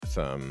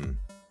Awesome.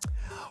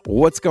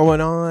 What's going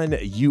on?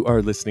 You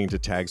are listening to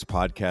Tags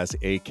Podcast,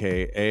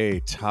 aka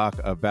Talk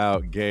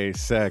About Gay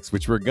Sex,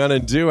 which we're gonna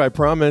do, I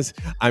promise.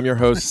 I'm your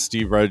host,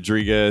 Steve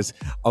Rodriguez,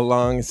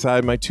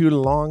 alongside my two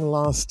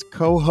long-lost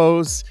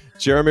co-hosts,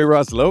 Jeremy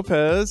Ross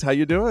Lopez. How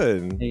you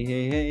doing?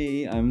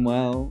 Hey, I'm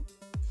well.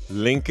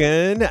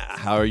 Lincoln,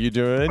 how are you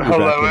doing? You're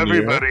Hello,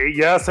 everybody.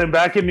 Yes, I'm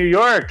back in New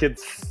York.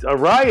 It's a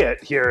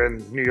riot here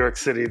in New York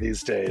City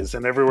these days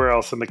and everywhere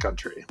else in the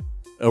country.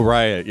 A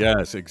riot,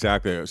 yes,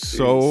 exactly.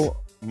 So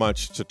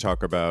much to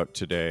talk about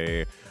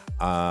today.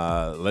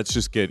 Let's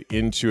just get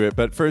into it.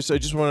 But first, I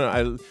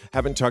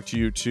haven't talked to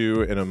you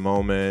two in a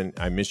moment.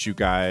 I miss you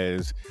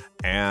guys.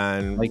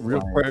 And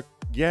real quick,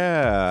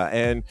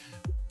 and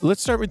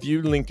let's start with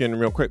you, Lincoln,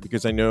 real quick,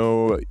 because I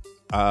know,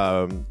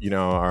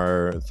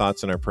 our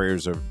thoughts and our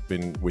prayers have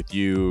been with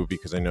you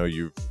because I know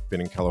you've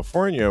been in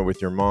California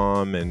with your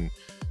mom, and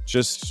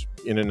just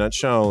in a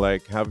nutshell,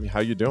 like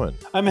how you doing?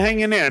 I'm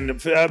hanging in.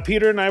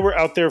 Peter and I were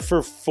out there for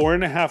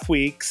 4.5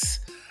 weeks.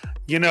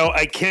 You know,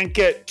 I can't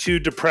get too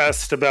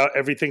depressed about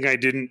everything I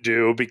didn't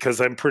do because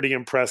I'm pretty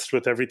impressed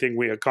with everything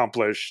we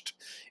accomplished.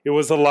 It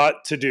was a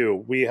lot to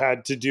do. We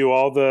had to do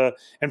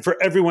and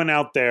for everyone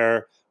out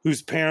there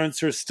whose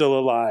parents are still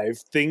alive,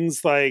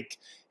 things like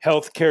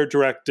healthcare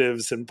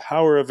directives and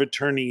power of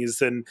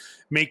attorneys and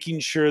making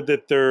sure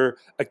that their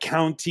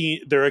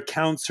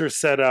accounts are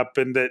set up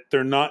and that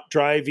they're not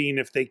driving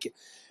if they can.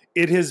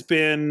 It has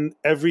been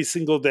every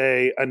single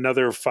day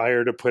another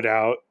fire to put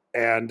out.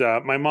 And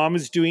my mom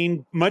is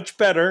doing much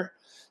better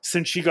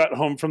since she got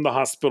home from the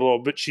hospital,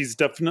 but she's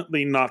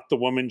definitely not the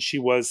woman she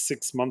was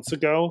 6 months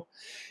ago.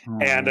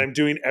 And I'm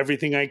doing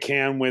everything I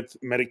can with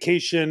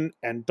medication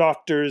and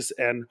doctors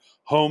and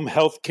home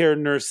healthcare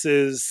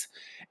nurses.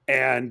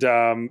 And,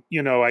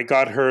 I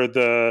got her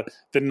the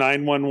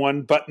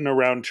 911 button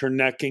around her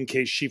neck in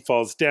case she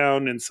falls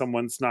down and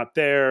someone's not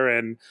there.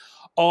 And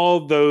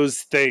all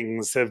those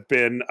things have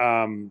been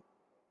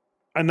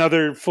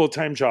another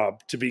full-time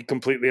job, to be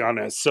completely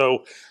honest.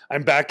 So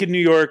I'm back in New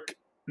York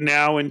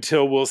now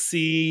until we'll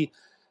see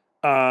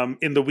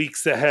in the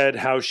weeks ahead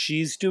how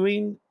she's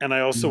doing. And I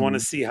also want to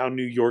see how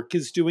New York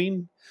is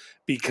doing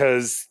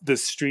because the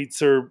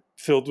streets are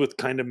filled with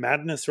kind of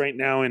madness right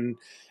now. And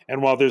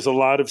while there's a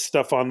lot of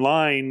stuff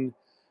online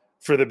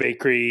for the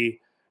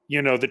bakery,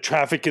 the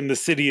traffic in the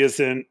city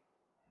isn't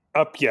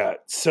up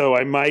yet. So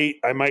I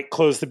might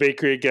close the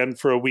bakery again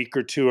for a week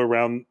or two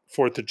around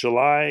 4th of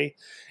July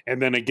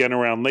and then again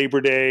around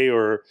Labor Day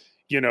or,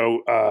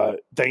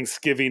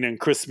 Thanksgiving and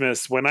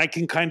Christmas when I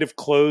can kind of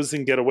close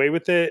and get away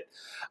with it.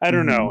 I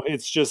don't know.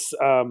 It's just,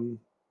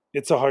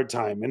 it's a hard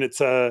time and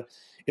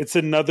it's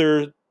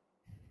another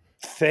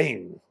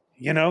thing,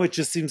 it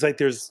just seems like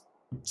there's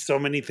so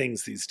many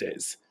things these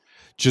days.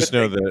 Just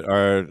know that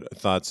our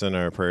thoughts and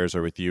our prayers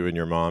are with you and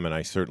your mom. And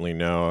I certainly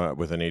know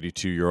with an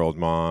 82-year-old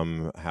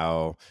mom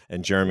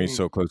and Jeremy's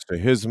so close to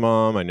his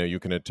mom. I know you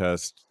can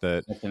attest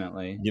that,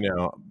 definitely,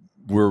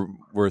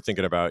 we're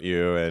thinking about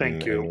you and,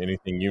 Thank you. And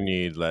anything you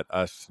need, let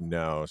us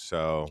know.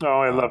 So,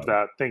 I love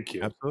that. Thank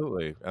you.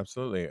 Absolutely.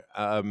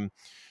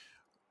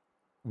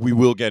 We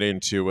will get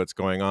into what's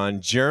going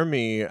on.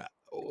 Jeremy,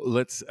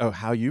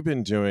 how you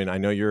been doing? I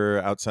know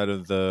you're outside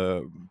of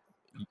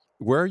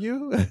where are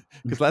you?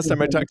 Because last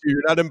time I talked to you,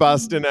 you're not in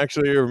Boston,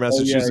 actually, or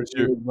Massachusetts.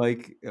 Oh,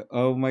 like,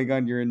 oh my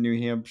God, you're in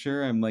New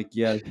Hampshire? I'm like,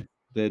 yeah,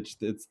 bitch,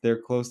 they're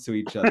close to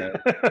each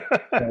other.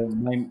 So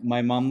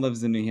my mom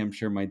lives in New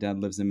Hampshire, my dad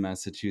lives in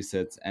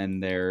Massachusetts,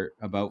 and they're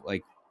about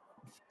like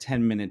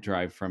 10-minute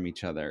drive from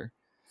each other.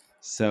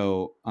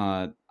 So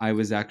I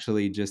was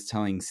actually just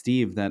telling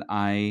Steve that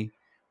I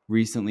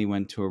recently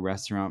went to a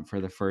restaurant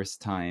for the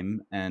first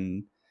time,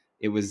 and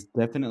it was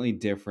definitely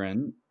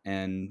different.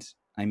 And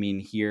I mean,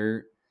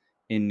 here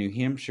in New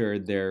Hampshire,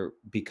 they're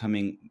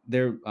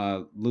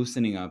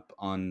loosening up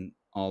on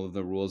all of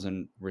the rules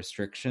and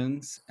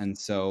restrictions. And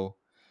so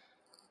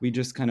we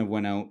just kind of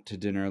went out to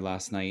dinner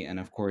last night. And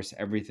of course,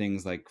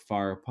 everything's like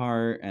far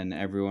apart and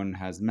everyone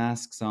has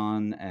masks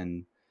on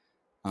and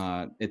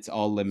it's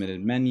all limited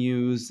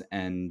menus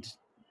and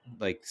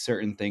like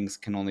certain things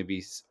can only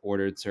be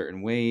ordered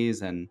certain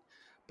ways.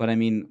 But I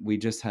mean, we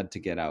just had to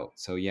get out.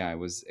 So yeah, I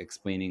was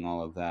explaining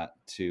all of that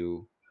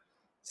to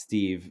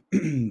Steve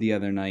the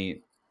other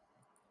night.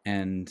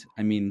 And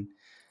I mean,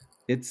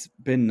 it's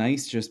been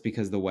nice just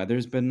because the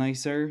weather's been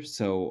nicer.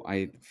 So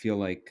I feel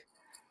like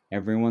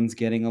everyone's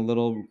getting a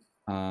little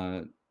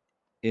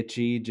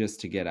itchy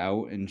just to get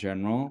out in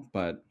general.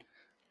 But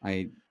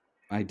I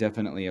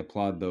definitely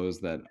applaud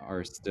those that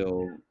are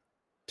still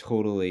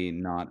totally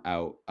not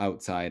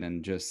outside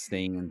and just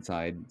staying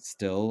inside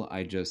still.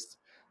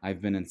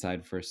 I've been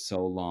inside for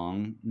so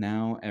long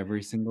now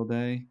every single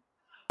day.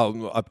 I'll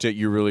update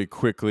you really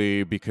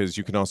quickly because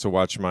you can also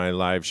watch my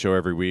live show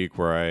every week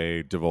where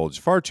I divulge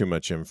far too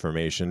much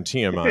information,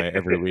 TMI,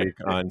 every week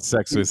on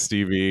Sex with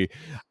Stevie,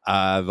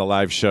 the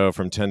live show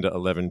from 10 to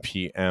 11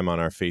 p.m. on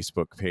our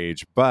Facebook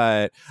page.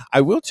 But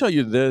I will tell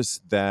you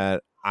this,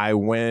 that I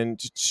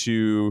went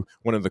to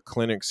one of the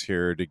clinics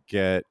here to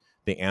get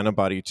the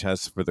antibody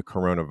test for the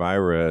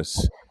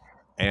coronavirus.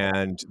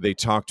 and they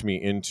talked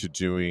me into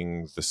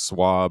doing the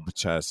swab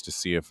test to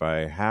see if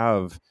I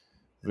have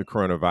the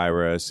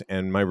coronavirus,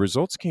 and my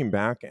results came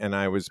back and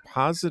I was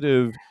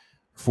positive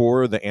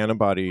for the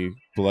antibody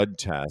blood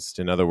test.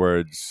 In other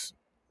words,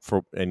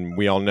 and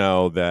we all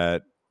know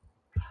that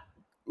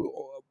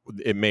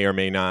it may or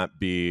may not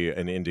be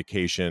an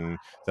indication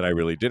that I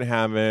really did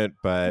have it,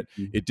 but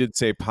Mhm. it did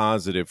say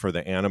positive for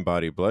the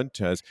antibody blood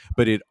test.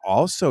 But it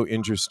also,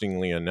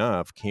 interestingly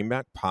enough, came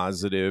back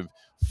positive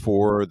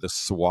for the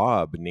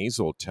swab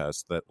nasal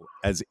test, that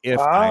as if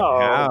I Wow.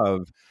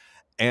 have.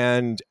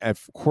 And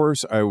of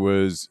course, I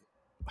was,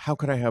 how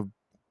could I have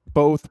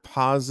both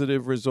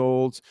positive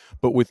results,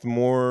 but with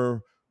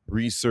more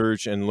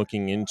research and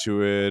looking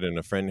into it, and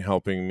a friend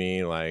helping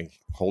me, like,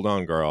 hold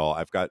on, girl,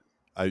 I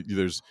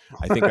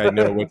think I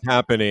know what's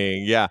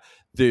happening. Yeah,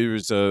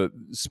 there's a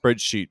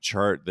spreadsheet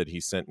chart that he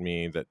sent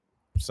me that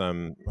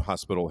some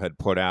hospital had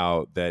put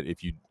out, that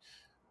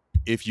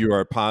if you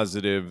are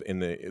positive in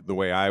the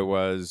way I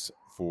was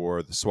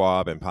for the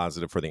swab and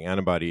positive for the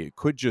antibody, it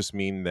could just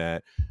mean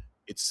that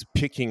it's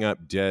picking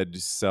up dead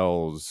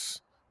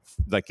cells,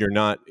 like you're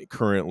not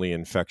currently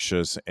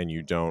infectious and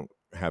you don't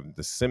have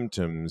the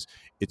symptoms.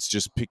 It's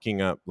just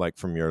picking up, like,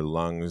 from your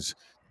lungs,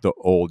 the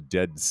old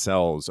dead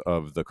cells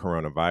of the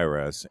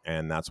coronavirus,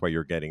 and that's why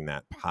you're getting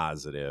that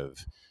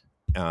positive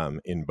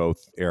in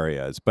both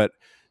areas. But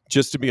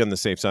just to be on the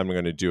safe side, I'm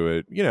going to do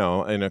it,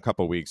 in a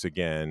couple weeks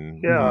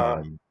again.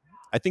 Yeah.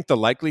 I think the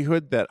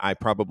likelihood that I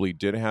probably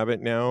did have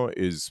it now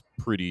is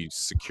pretty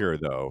secure,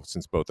 though,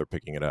 since both are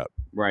picking it up.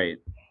 Right.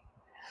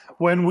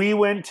 When we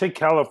went to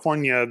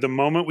California, the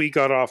moment we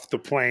got off the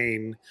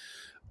plane,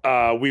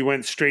 we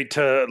went straight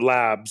to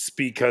labs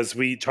because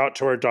we talked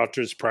to our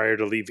doctors prior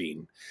to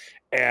leaving.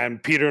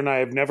 And Peter and I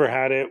have never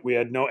had it. We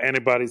had no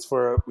antibodies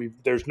for it.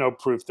 There's no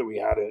proof that we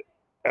had it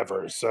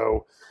ever.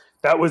 So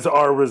that was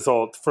our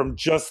result from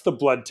just the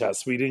blood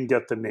test. We didn't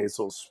get the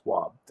nasal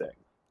swab thing.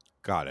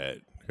 Got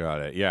it.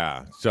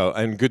 Yeah. So,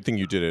 and good thing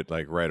you did it,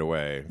 like, right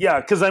away. Yeah,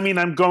 because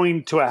I'm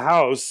going to a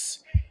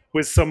house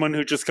with someone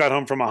who just got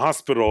home from a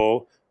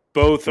hospital.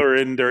 Both are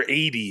in their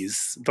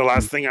 80s. The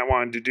last thing I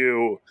wanted to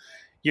do,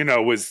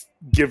 was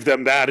give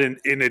them that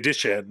in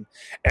addition.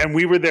 And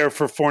we were there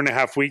for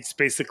 4.5 weeks,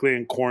 basically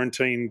in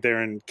quarantine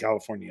there in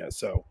California.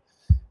 So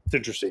it's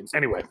interesting.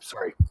 Anyway,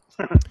 sorry.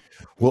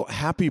 Well,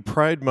 happy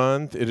Pride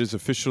Month. It is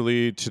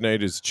officially,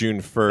 tonight is June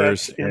That's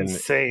 1st, and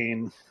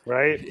insane,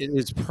 right? it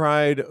is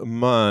Pride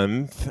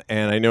Month.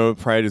 And I know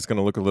Pride is going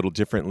to look a little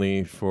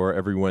differently for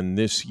everyone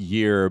this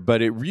year,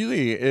 but it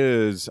really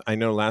is. I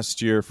know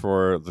last year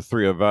for the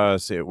three of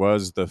us, it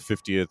was the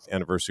 50th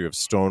anniversary of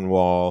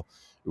Stonewall.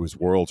 It was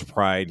World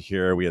Pride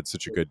here. We had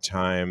such a good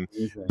time.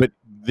 Okay. But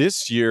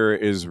this year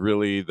is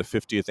really the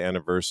 50th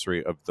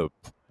anniversary of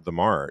the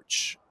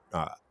march.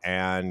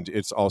 And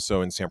it's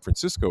also in San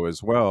Francisco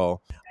as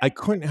well. I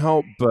couldn't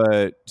help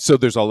but, so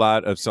there's a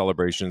lot of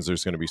celebrations.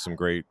 There's going to be some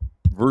great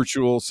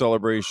virtual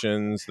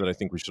celebrations that I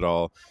think we should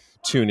all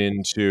tune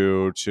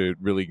into to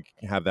really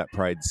have that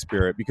Pride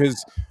spirit,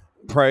 because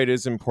Pride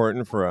is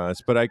important for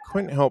us. But I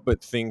couldn't help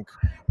but think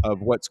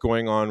of what's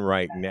going on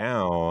right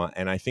now.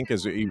 And I think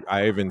as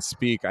I even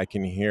speak, I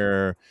can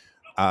hear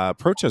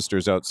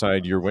protesters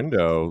outside your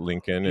window,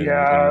 Lincoln.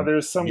 Yeah, And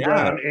there's some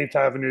guy yeah, on 8th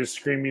Avenue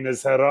screaming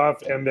his head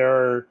off, and there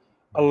are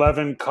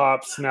 11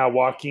 cops now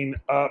walking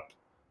up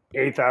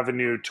 8th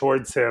Avenue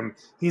towards him.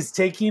 He's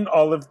taking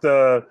all of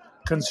the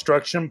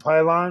construction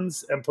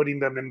pylons and putting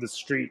them in the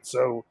street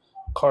so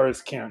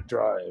cars can't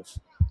drive.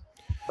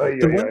 Ay,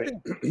 the ay, one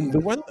ay. thing, the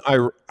one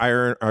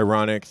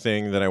ironic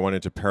thing that I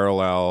wanted to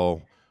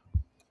parallel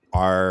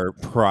our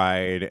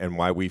pride and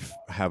why we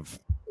have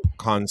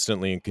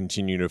constantly and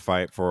continue to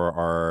fight for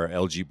our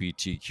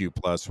LGBTQ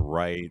plus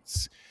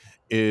rights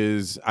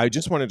is, I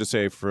just wanted to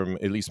say, from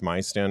at least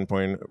my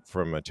standpoint,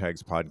 from a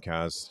Tags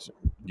podcast,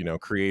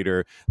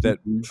 creator, that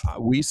Mhm.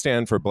 we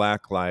stand for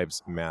Black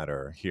Lives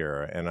Matter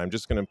here, and I'm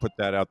just going to put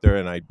that out there,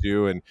 and I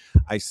do, and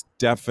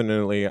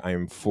definitely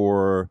I'm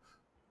for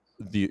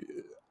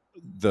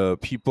the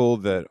people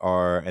that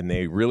are, and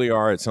they really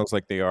are, it sounds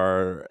like they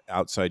are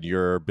outside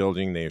your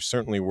building. They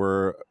certainly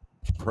were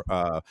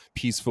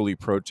peacefully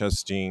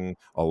protesting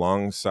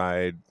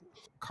alongside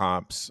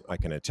cops. I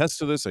can attest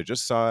to this. I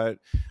just saw it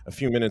a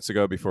few minutes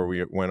ago before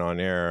we went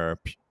on air.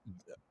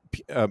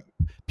 P- uh,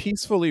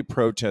 Peacefully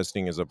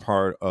protesting is a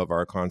part of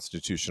our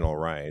constitutional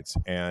rights,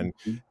 and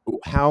Mhm.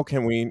 how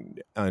can we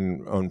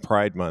on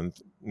Pride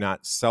Month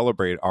not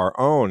celebrate our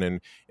own?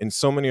 And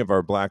so many of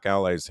our Black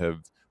allies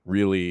have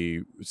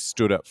really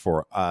stood up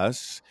for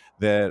us,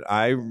 that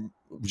I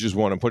just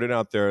want to put it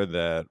out there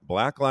that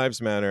Black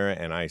Lives Matter,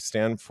 and I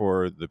stand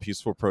for the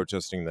peaceful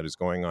protesting that is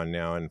going on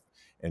now, and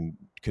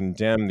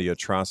condemn the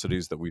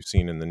atrocities that we've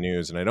seen in the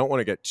news. And I don't want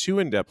to get too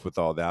in depth with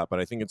all that, but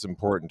I think it's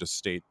important to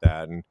state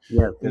that. And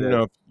Yes, it you is.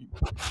 know,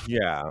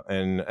 yeah,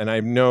 and I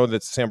know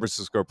that San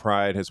Francisco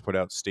Pride has put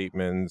out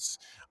statements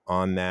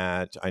on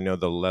that. I know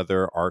the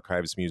Leather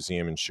Archives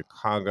Museum in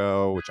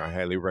Chicago, which I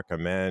highly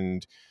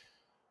recommend,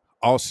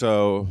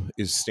 also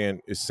is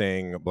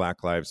saying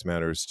Black Lives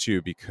Matters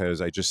too,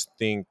 because I just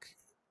think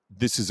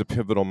this is a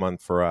pivotal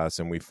month for us,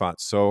 and we fought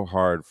so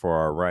hard for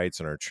our rights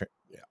and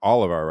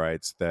all of our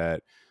rights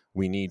that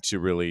we need to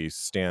really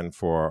stand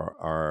for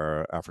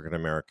our African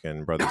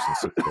American brothers and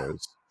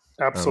sisters.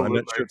 I'm not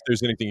Absolutely. sure if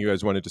there's anything you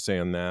guys wanted to say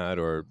on that,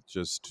 or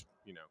just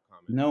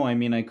comment. No, I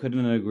mean, I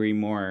couldn't agree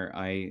more.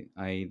 I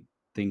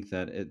think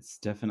that it's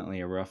definitely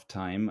a rough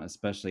time,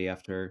 especially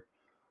after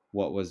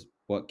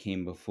what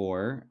came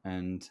before,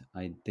 and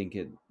I think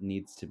it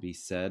needs to be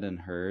said and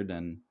heard,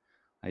 and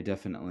I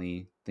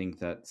definitely think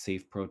that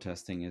safe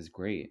protesting is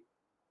great.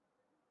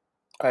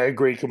 I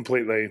agree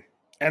completely.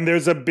 And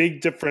there's a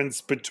big difference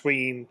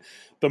between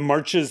the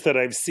marches that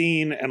I've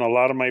seen and a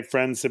lot of my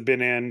friends have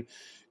been in,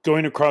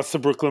 going across the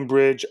Brooklyn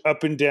Bridge,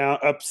 up and down,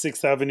 up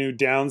 6th Avenue,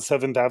 down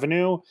 7th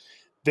Avenue.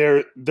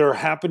 They're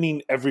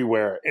happening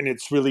everywhere, and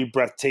it's really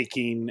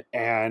breathtaking,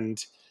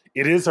 and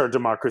it is our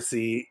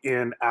democracy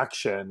in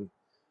action.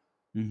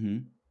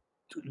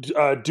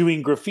 Mm-hmm.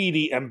 Doing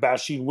graffiti and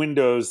bashing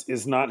windows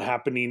is not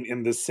happening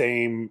in the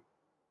same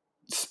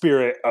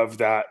spirit of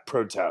that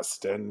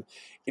protest, and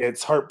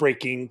it's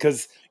heartbreaking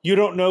because you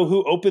don't know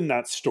who opened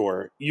that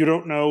store. You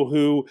don't know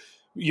who,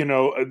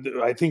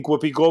 I think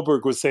Whoopi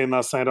Goldberg was saying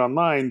last night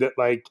online that,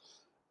 like,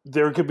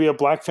 there could be a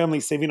black family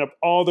saving up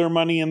all their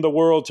money in the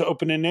world to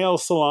open a nail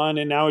salon,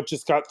 and now it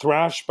just got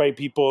thrashed by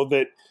people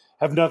that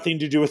have nothing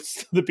to do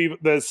with the people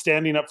that are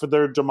standing up for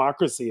their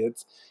democracy.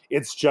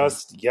 It's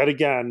just yet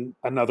again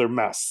another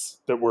mess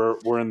that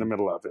we're in the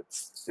middle of.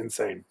 It's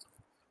insane.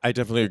 I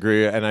definitely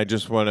agree, and I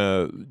just want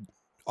to.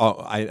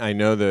 I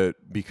know that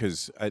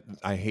because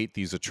I hate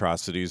these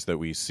atrocities that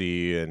we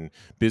see, and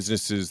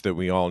businesses that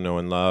we all know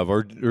and love,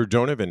 or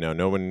don't even know.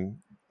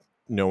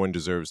 No one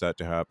deserves that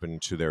to happen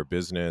to their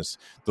business,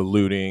 the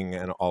looting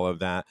and all of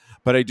that.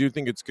 But I do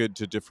think it's good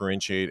to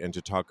differentiate and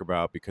to talk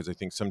about, because I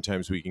think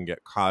sometimes we can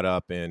get caught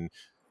up in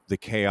the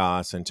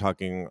chaos and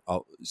talking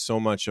so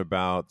much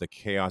about the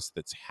chaos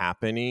that's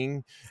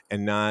happening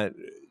and not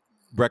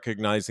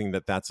recognizing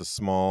that that's a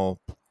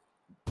small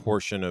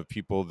portion of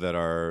people that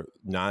are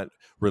not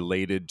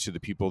related to the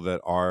people that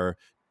are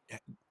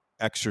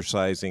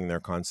exercising their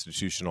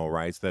constitutional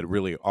rights, that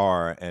really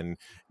are, and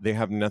they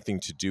have nothing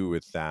to do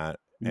with that.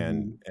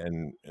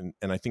 Mm-hmm.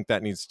 And I think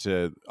that needs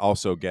to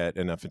also get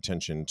enough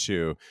attention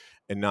too,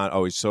 and not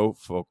always so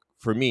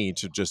for me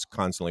to just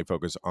constantly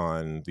focus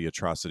on the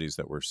atrocities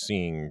that we're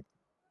seeing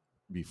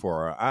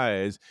before our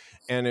eyes.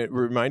 And it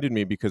reminded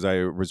me, because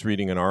I was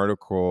reading an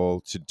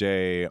article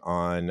today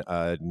on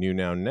New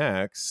Now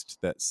Next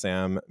that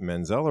Sam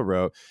Manzella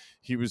wrote.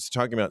 He was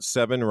talking about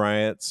 7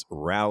 riots,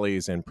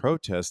 rallies, and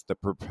protests that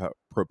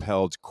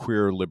propelled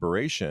queer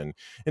liberation.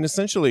 And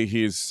essentially,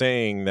 he's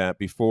saying that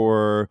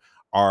before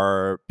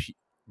our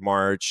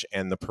march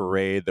and the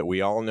parade that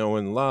we all know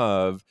and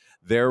love,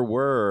 there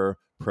were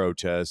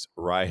protests,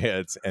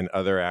 riots, and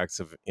other acts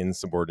of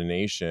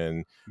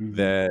insubordination Mm-hmm.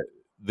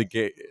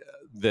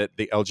 that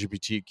the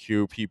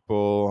LGBTQ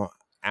people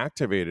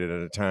activated at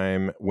a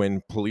time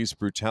when police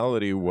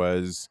brutality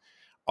was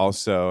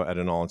also at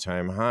an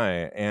all-time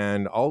high.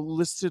 And I'll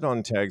list it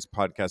on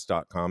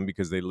tagspodcast.com,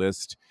 because they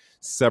list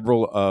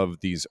several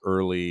of these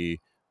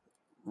early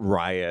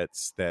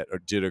riots that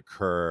did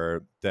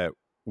occur that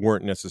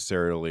weren't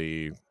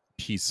necessarily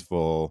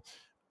peaceful.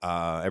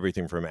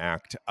 Everything from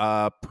ACT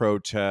UP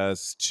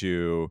protests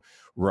to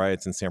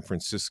riots in San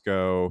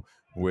Francisco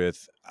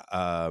with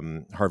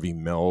Harvey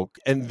Milk.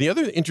 And the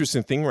other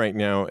interesting thing right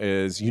now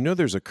is,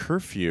 there's a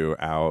curfew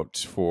out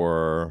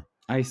for.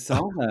 I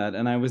saw that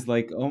and I was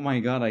like, oh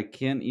my God, I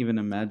can't even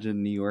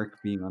imagine New York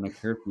being on a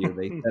curfew.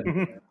 They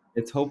said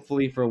it's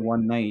hopefully for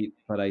one night,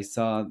 but I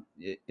saw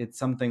it's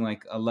something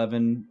like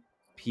 11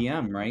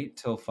 p.m., right?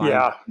 Till 5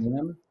 Yeah.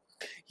 p.m.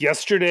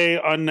 Yesterday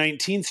on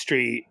 19th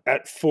Street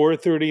at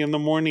 4:30 in the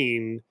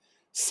morning,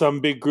 some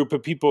big group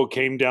of people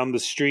came down the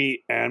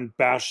street and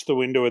bashed the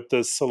window at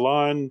the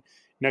salon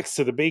next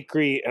to the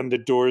bakery and the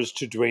doors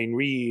to Duane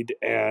Reade.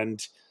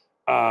 And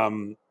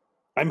I'm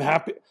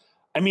happy.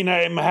 I mean,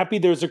 I'm happy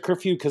there's a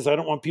curfew because I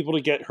don't want people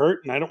to get hurt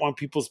and I don't want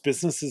people's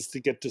businesses to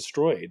get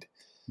destroyed.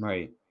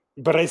 Right.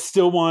 But I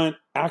still want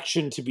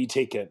action to be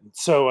taken.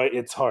 So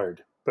it's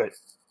hard, but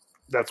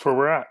that's where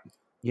we're at.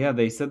 Yeah,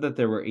 they said that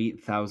there were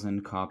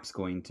 8,000 cops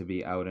going to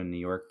be out in New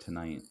York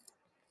tonight.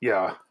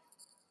 Yeah.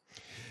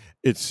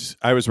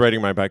 I was riding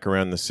my bike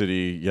around the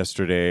city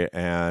yesterday,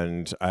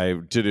 and I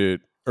did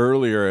it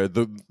earlier.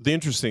 The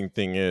interesting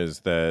thing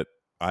is that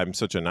I'm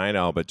such a night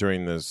owl, but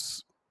during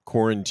this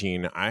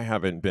quarantine, I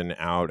haven't been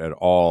out at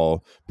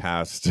all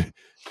past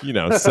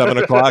 7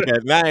 o'clock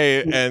at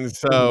night, and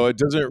so it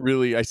doesn't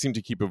really. I seem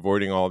to keep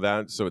avoiding all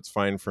that, so it's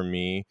fine for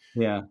me.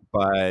 Yeah.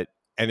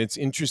 And it's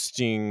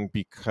interesting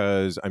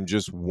because I'm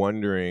just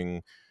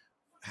wondering,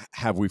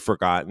 have we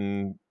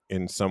forgotten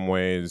in some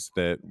ways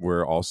that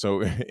we're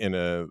also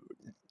in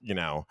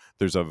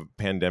there's a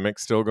pandemic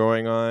still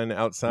going on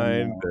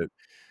outside?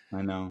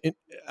 I know.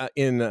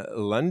 In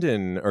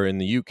London, or in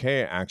the UK,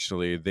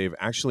 actually, they've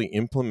actually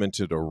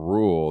implemented a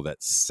rule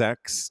that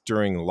sex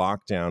during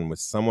lockdown with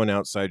someone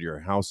outside your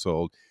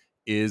household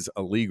is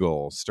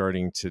illegal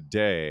starting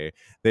today.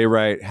 They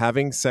write,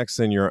 having sex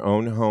in your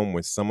own home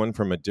with someone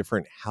from a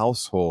different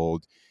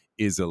household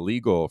is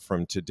illegal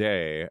from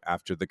today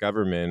after the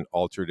government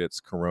altered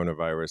its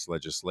coronavirus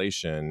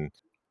legislation.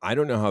 I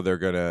don't know how they're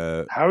going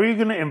to. How are you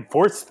going to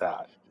enforce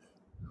that?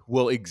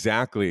 Well,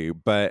 exactly.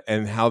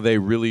 And how they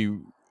really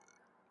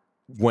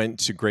went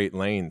to great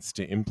lengths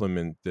to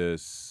implement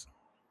this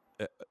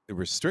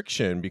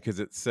restriction, because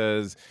it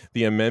says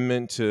the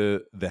amendment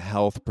to the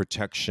Health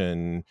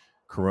Protection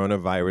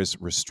Coronavirus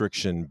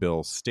Restriction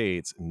Bill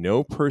states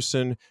no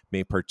person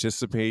may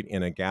participate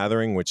in a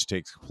gathering which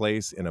takes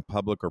place in a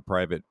public or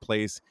private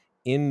place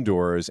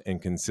indoors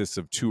and consists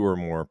of two or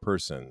more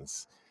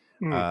persons.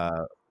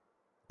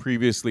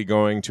 Previously,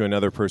 going to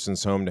another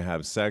person's home to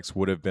have sex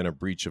would have been a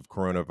breach of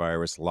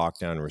coronavirus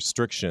lockdown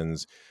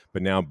restrictions,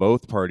 but now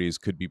both parties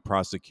could be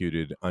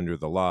prosecuted under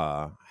the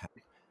law.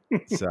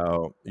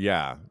 So,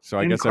 yeah. So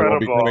I guess I won't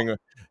be Incredible. coming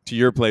to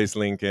your place,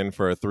 Lincoln,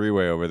 for a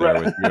three-way over there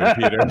with you and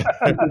Peter.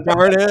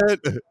 Darn it.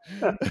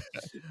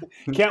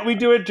 Can't we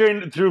do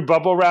it through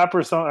bubble wrap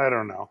or something? I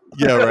don't know.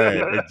 Yeah,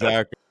 right.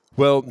 Exactly.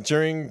 Well,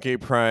 during Gay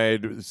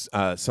Pride,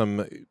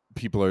 some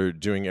people are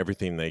doing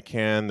everything they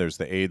can. There's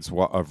the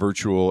a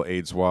virtual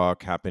AIDS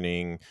walk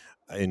happening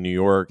in New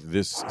York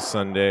this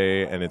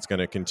Sunday, and it's going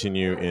to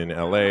continue in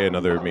LA and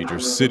other major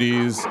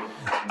cities.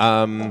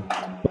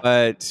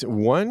 But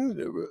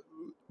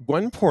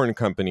one porn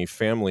company,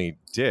 Family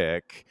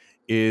Dick,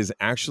 is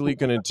actually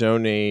going to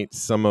donate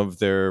some of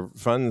their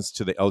funds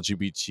to the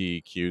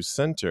LGBTQ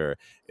Center.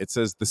 It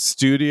says the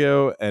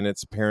studio and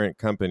its parent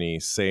company,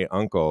 Say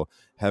Uncle,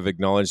 have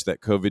acknowledged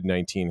that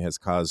COVID-19 has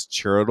caused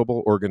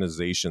charitable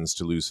organizations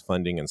to lose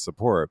funding and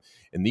support,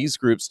 and these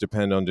groups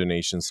depend on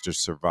donations to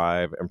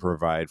survive and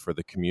provide for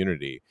the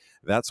community.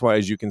 That's why,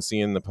 as you can see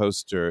in the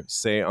poster,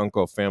 Say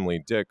Uncle Family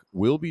Dick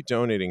will be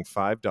donating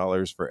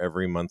 $5 for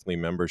every monthly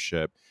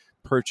membership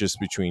purchased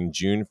between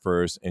June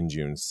 1st and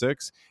June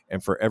 6th.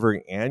 And for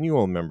every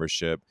annual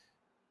membership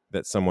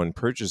that someone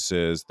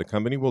purchases, the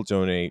company will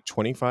donate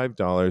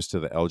 $25 to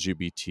the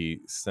LGBT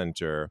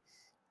Center.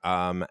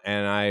 And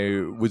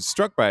I was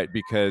struck by it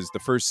because the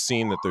first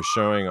scene that they're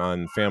showing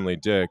on Family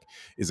Dick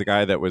is a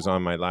guy that was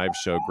on my live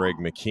show, Greg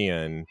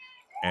McKeon.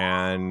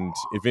 And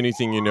if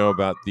anything you know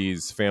about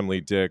these Family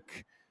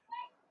Dick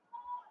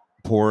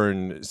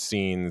porn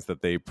scenes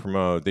that they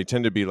promote, they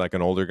tend to be like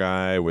an older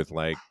guy with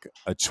like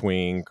a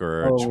twink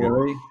or a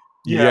really?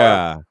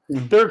 Yeah.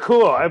 They're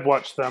cool. I've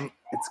watched them.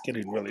 It's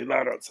getting really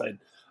loud outside.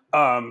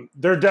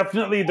 They're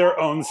definitely their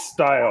own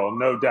style,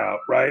 no doubt,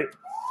 right?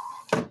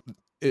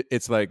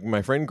 It's like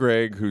my friend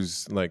Greg,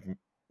 who's like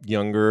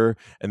younger,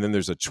 and then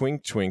there's a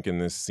twink in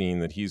this scene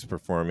that he's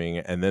performing,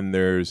 and then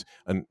there's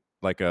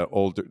like a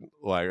older,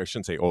 like I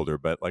shouldn't say older,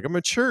 but like a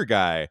mature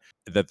guy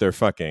that they're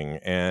fucking,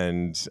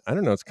 and I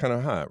don't know, it's kind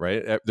of hot,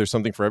 right? There's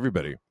something for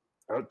everybody.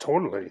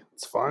 Totally.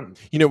 It's fun.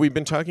 You know, we've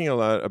been talking a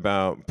lot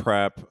about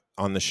PrEP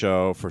on the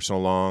show for so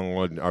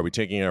long. Are we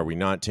taking it? Are we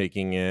not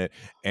taking it?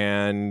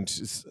 And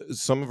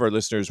some of our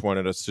listeners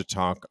wanted us to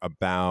talk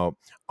about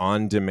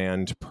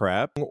on-demand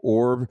PrEP,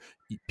 or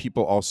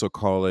people also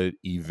call it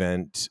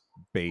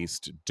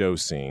event-based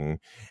dosing.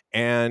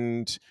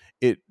 And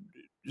it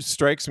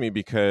strikes me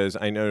because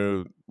I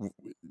know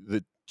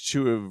the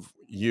two of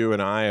you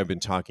and I have been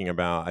talking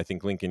about, I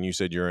think, Lincoln, you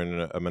said you're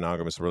in a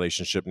monogamous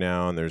relationship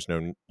now and there's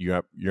no,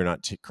 you're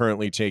not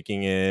currently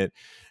taking it.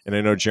 And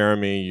I know,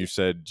 Jeremy, you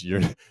said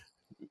you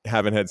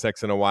haven't had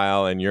sex in a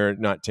while and you're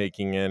not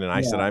taking it. And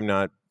I said, I'm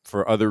not,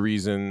 for other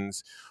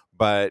reasons.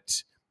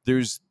 But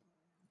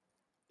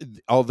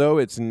although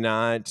it's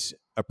not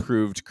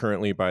approved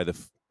currently by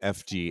the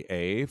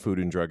FDA, Food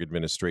and Drug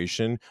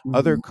Administration,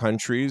 other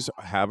countries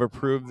have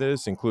approved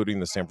this, including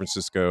the San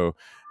Francisco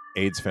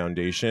AIDS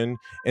Foundation.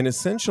 And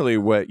essentially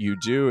what you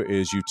do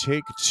is you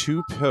take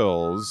 2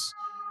 pills.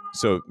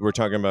 So we're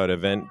talking about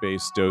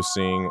event-based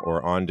dosing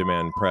or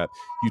on-demand PrEP.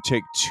 You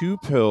take 2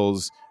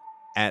 pills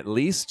at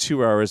least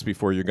 2 hours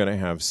before you're going to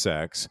have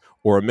sex,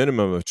 or a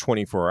minimum of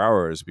 24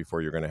 hours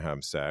before you're going to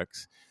have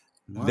sex.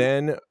 What?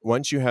 Then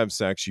once you have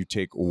sex, you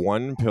take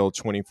 1 pill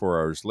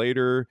 24 hours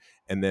later,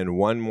 and then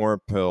 1 more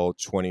pill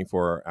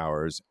 24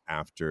 hours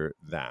after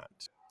that.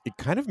 It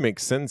kind of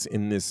makes sense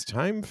in this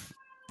time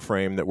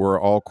frame that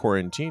we're all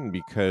quarantined,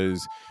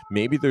 because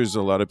maybe there's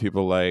a lot of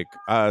people like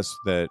us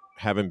that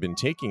haven't been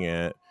taking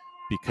it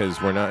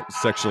because we're not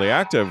sexually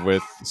active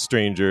with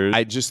strangers.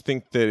 I just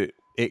think that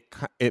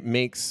it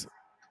makes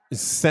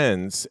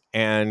sense,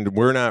 and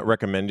we're not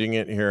recommending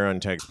it here on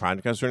Tags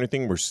Podcast or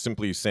anything. We're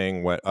simply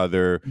saying what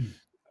other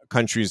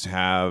countries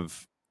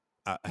have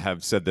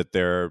said that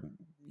they're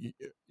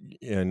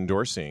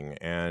endorsing.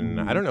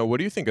 And I don't know, what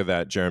do you think of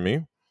that,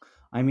 Jeremy?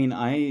 I mean,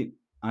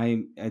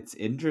 it's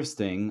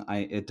interesting.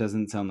 It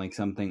doesn't sound like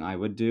something I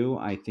would do.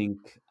 I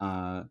think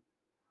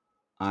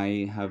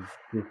I have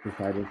just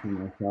decided for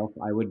myself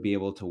I would be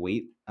able to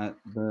wait at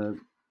the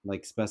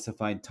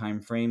specified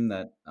time frame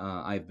that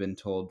I've been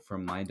told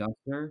from my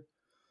doctor.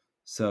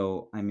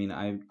 So, I mean,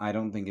 I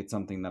don't think it's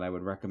something that I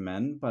would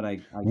recommend, but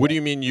What do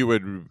you mean you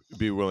would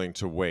be willing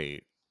to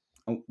wait?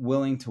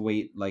 willing to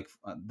wait like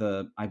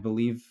I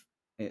believe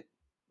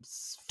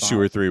it's 2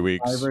 or 3 5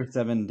 weeks. or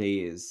 7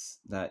 days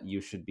that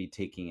you should be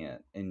taking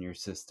it in your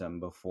system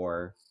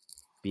before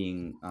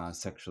being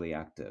sexually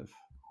active.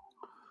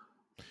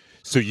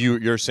 So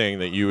you're saying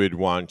that you would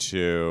want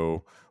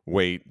to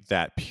wait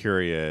that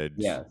period.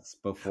 Yes,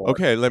 before.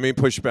 Okay, let me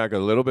push back a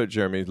little bit,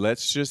 Jeremy.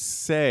 Let's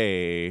just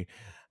say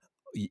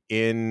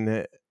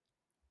in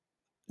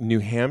New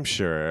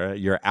Hampshire,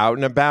 you're out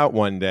and about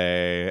one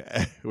day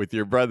with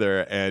your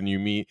brother and you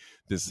meet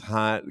this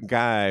hot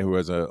guy who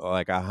has a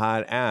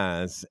hot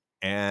ass,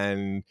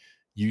 and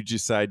you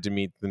decide to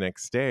meet the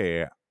next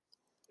day.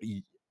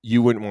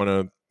 You wouldn't want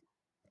to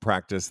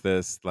practice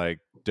this like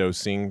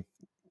dosing?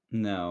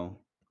 No,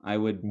 I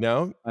would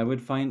No?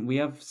 find we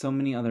have so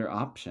many other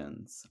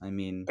options. I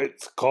mean,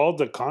 It's called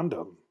a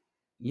condom,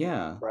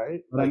 yeah,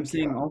 right? but I'm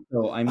saying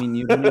also, I mean,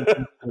 you don't even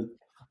have to,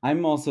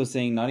 I'm also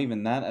saying not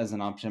even that as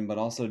an option, but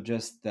also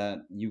just that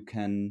you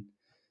can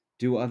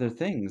do other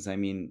things. I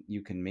mean,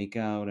 you can make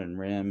out and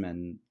rim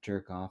and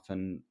jerk off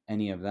and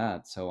any of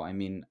that. So, I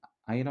mean,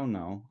 I don't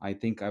know. I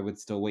think I would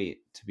still wait,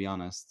 to be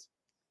honest.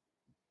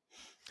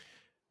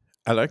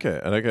 I like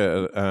it. I like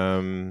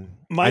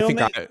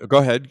it. Go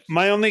ahead.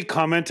 My only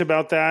comment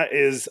about that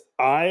is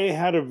I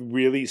had a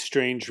really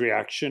strange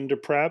reaction to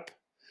PrEP.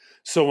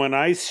 So when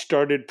I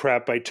started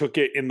PrEP, I took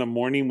it in the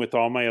morning with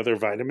all my other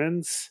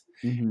vitamins.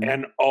 Mm-hmm.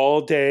 And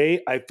all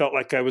day I felt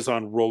like I was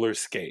on roller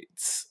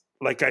skates.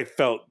 Like I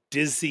felt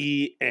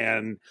dizzy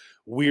and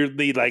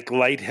weirdly like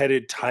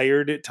lightheaded,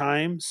 tired at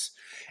times.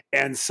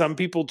 And some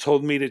people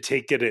told me to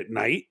take it at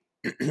night.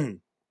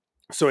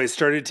 So I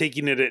started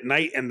taking it at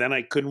night and then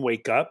I couldn't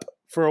wake up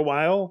for a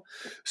while.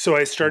 So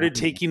I started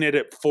taking it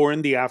at 4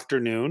 in the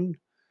afternoon.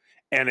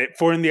 And at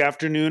 4 in the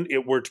afternoon,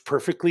 it worked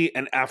perfectly.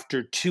 And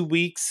after 2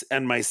 weeks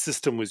and my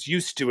system was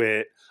used to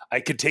it,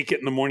 I could take it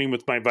in the morning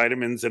with my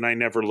vitamins and I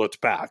never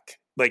looked back.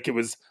 Like it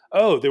was,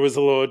 there was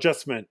a little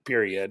adjustment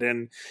period.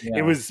 And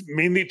it was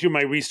mainly through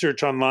my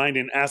research online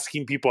and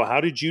asking people, how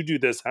did you do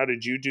this? How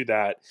did you do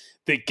that?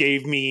 That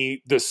gave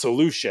me the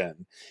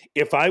solution.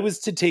 If I was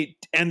to take,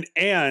 and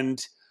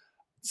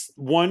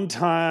one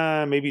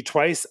time, maybe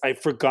twice, I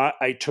forgot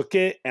I took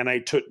it and I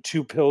took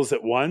 2 pills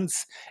at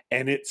once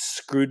and it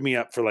screwed me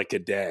up for like a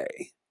day.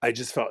 I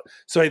just felt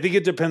so. I think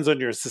it depends on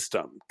your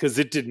system because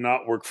it did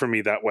not work for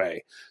me that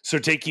way. So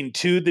taking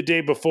 2 the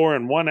day before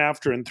and 1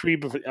 after and 3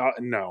 before,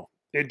 no,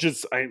 it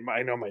just, I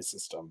know my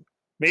system.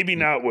 Maybe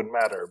now it wouldn't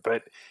matter,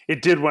 but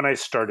it did when I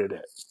started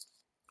it.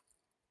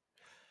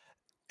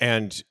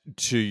 And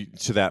to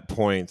that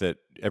point that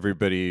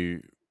everybody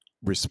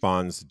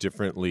responds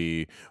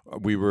differently.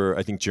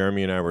 I think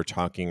Jeremy and I were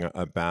talking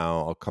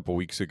about a couple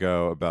weeks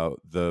ago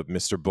about the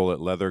Mr. Bullet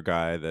Leather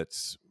guy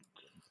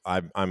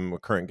I'm a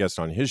current guest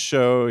on his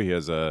show. He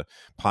has a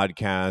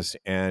podcast,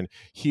 and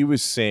he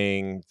was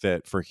saying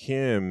that for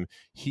him,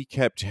 he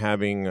kept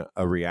having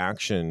a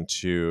reaction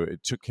to,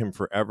 it took him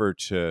forever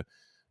to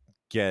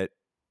get,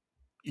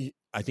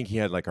 I think he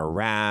had like a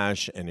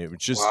rash, and it was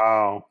just,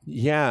 wow.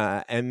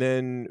 Yeah. And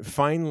then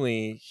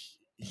finally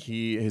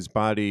his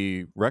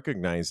body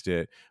recognized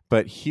it.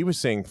 But he was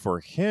saying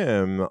for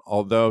him,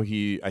 although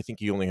I think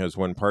he only has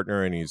one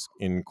partner and he's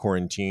in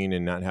quarantine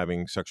and not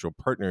having sexual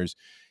partners,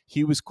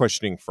 he was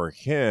questioning for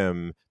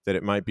him that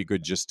it might be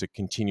good just to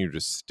continue to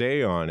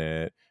stay on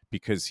it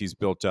because he's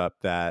built up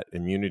that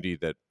immunity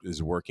that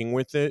is working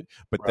with it.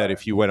 But that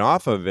if he went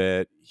off of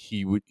it,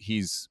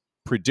 he's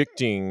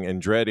predicting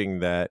and dreading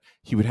that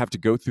he would have to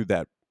go through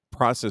that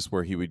process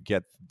where he would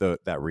get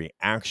that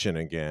reaction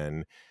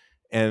again.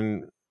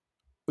 And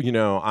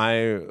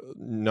I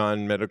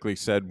non-medically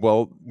said,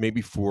 well,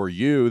 maybe for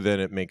you then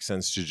it makes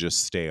sense to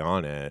just stay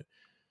on it,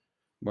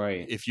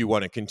 right, if you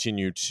want to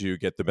continue to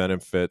get the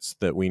benefits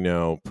that we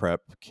know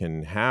PrEP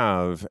can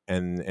have.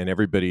 And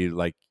everybody,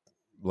 like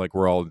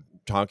we're all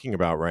talking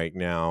about right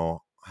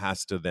now,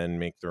 has to then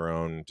make their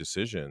own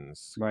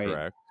decisions. right.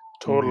 Correct?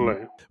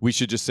 Totally. We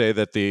should just say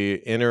that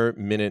the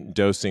intermittent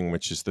dosing,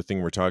 which is the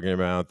thing we're talking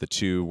about, the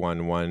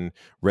 2-1-1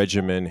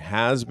 regimen,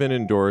 has been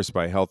endorsed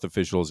by health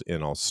officials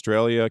in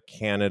Australia,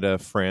 Canada,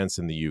 France,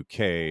 and the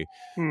UK.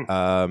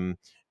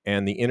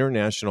 And the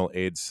International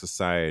AIDS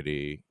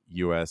Society,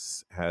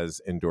 US, has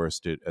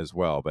endorsed it as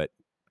well. But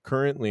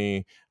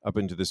currently, up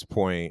until this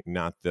point,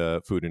 not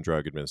the Food and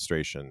Drug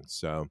Administration.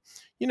 So,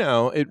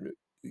 it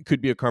could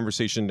be a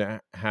conversation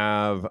to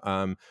have.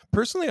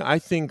 Personally, I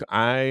think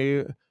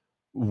I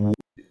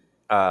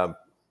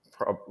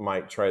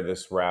might try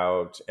this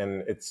route.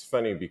 And it's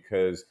funny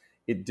because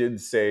it did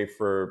say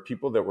for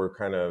people that were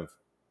kind of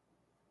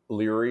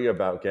leery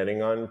about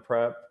getting on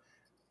PrEP,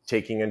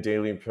 taking a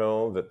daily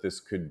pill, that this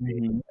could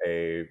be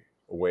a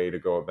way to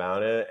go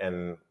about it.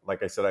 And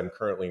like I said, I'm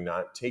currently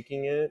not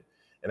taking it.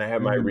 And I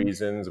have my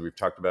reasons. We've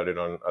talked about it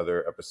on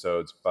other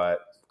episodes,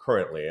 but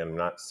currently I'm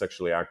not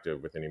sexually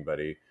active with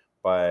anybody.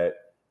 But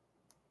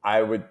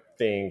I would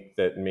think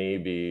that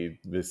maybe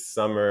this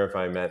summer, if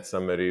I met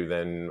somebody,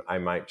 then I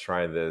might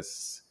try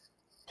this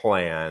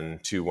plan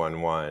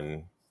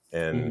 2-1-1.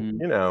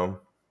 And,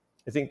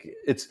 I think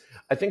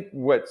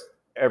what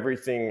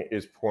everything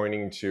is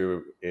pointing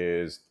to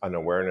is an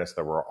awareness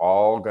that we're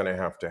all going to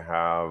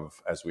have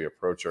as we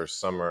approach our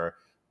summer.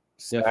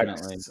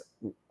 Definitely. Sex,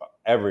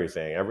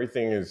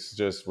 everything is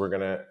just, we're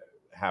going to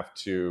have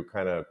to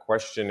kind of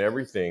question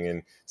everything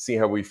and see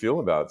how we feel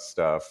about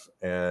stuff.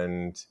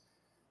 And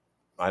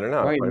I don't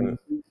know. Right.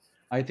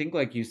 I think,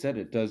 like you said,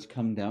 it does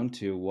come down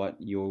to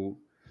what you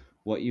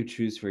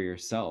choose for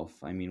yourself.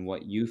 I mean,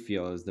 what you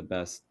feel is the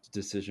best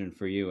decision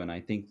for you. And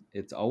I think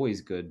it's always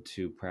good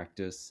to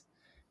practice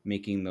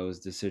making those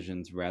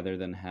decisions rather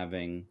than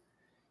having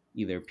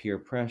either peer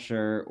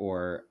pressure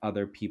or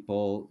other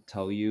people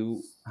tell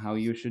you how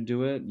you should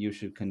do it. You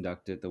should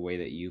conduct it the way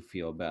that you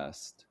feel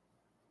best.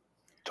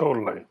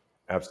 Totally.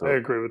 I Absolutely.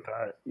 agree with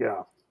that.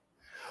 Yeah.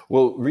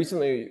 Well,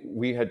 recently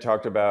we had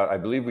talked about, I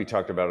believe we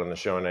talked about on the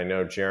show, and I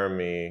know,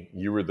 Jeremy,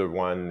 you were the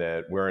one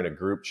that we're in a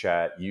group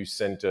chat. You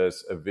sent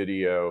us a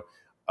video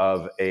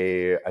of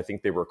I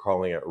think they were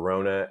calling it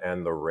Rona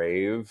and the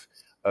Rave,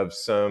 of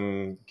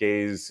some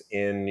gays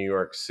in New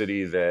York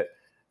City that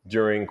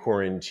during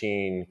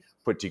quarantine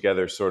put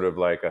together sort of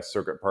like a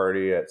circuit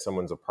party at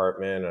someone's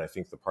apartment. And I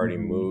think the party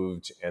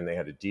moved and they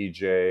had a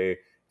DJ.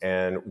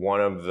 And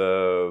one of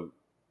the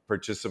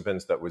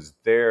participants that was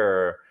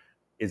there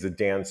is a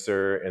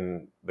dancer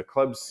in the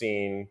club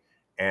scene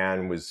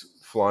and was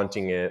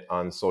flaunting it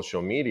on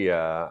social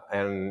media.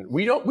 And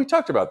we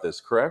talked about this,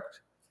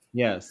 correct?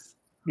 Yes.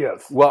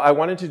 Yes. Well, I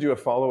wanted to do a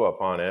follow-up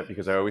on it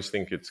because I always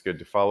think it's good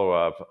to follow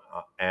up.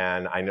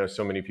 And I know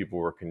so many people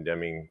were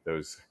condemning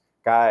those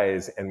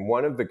guys. And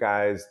one of the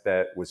guys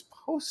that was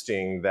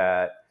posting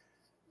that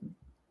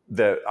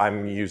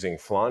I'm using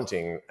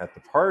flaunting at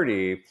the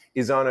party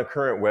is on a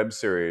current web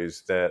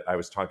series that I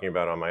was talking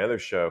about on my other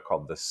show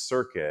called The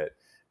Circuit.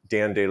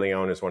 Dan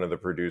DeLeon is one of the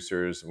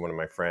producers, one of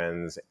my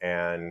friends,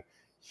 and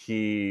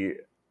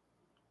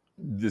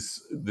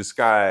this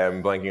guy,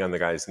 I'm blanking on the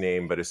guy's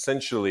name, but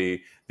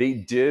essentially they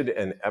did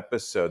an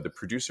episode. The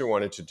producer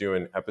wanted to do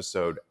an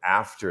episode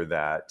after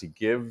that to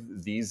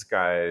give these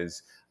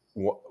guys,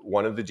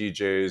 one of the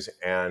DJs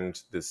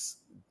and this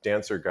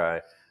dancer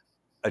guy,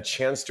 a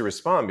chance to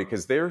respond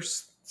because they're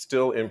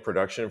still in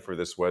production for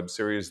this web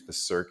series, The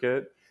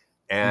Circuit.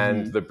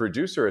 And the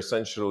producer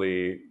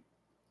essentially,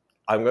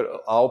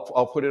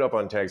 I'll put it up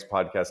on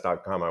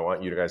tagspodcast.com. I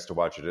want you guys to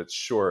watch it. It's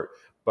short,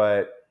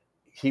 but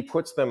he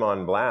puts them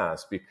on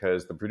blast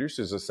because the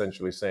producer is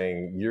essentially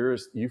saying,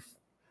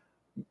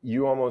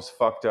 you almost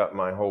fucked up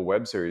my whole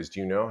web series. Do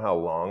you know how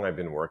long I've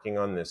been working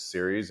on this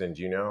series? And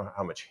do you know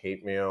how much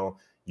hate mail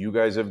you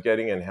guys are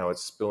getting and how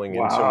it's spilling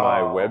into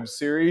my web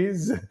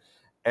series?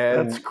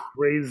 And that's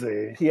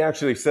crazy. He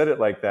actually said it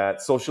like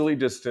that, socially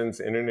distanced,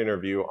 in an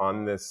interview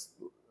on this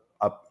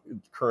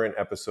current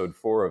episode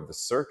 4 of The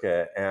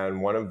Circuit.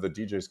 And one of the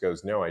DJs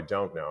goes, "No, I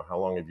don't know. How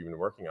long have you been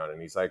working on it?"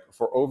 And he's like,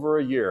 "For over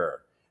a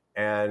year.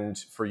 And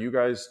for you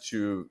guys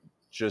to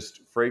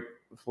just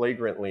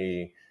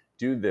flagrantly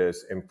do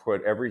this and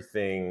put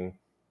everything."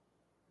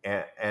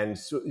 And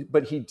so,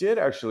 but he did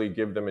actually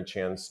give them a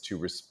chance to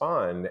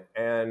respond.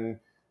 And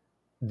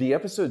the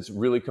episode's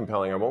really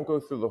compelling. I won't go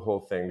through the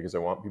whole thing because I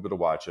want people to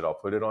watch it. I'll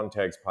put it on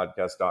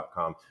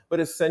tagspodcast.com. But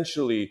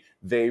essentially,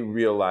 they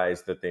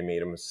realize that they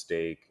made a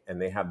mistake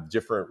and they have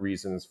different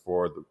reasons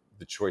for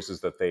the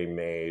choices that they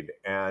made.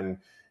 And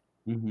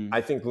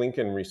I think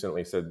Lincoln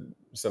recently said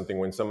something,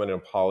 when someone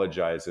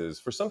apologizes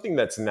for something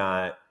that's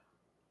not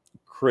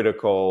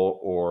critical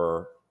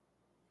or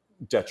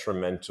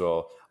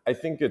detrimental, I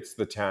think it's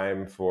the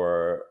time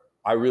for,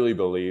 I really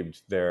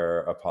believed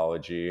their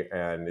apology,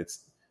 and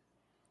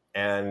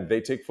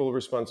they take full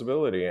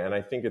responsibility. And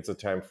I think it's a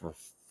time for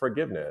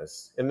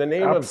forgiveness in the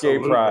name of gay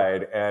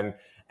pride. And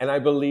I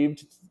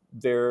believed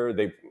their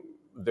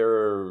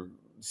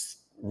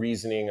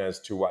reasoning as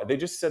to why. They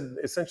just said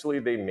essentially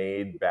they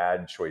made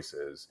bad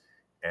choices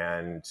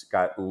and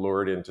got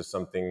lured into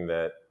something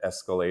that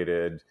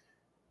escalated.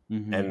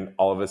 And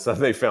all of a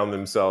sudden they found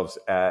themselves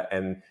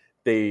and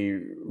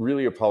they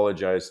really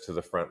apologized to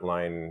the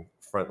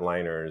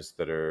frontliners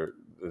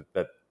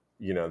that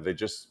they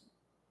just.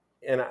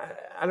 And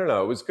I don't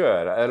know. It was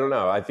good. I don't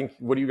know. I think,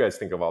 what do you guys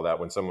think of all that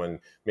when someone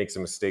makes a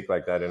mistake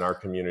like that in our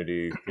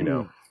community,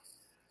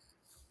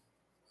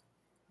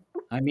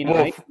 I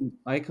mean,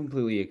 I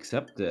completely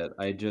accept it.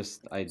 I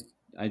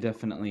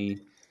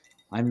definitely,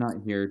 I'm not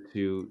here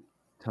to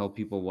tell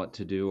people what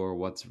to do or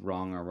what's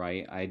wrong or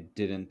right. I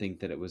didn't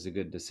think that it was a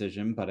good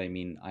decision, but I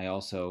mean, I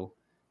also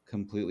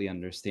completely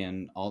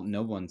understand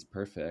no one's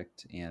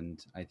perfect.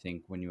 And I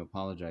think when you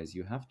apologize,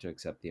 you have to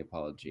accept the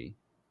apology.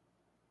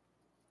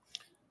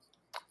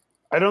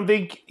 I don't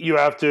think you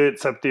have to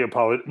accept the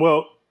apology.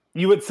 Well,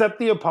 you accept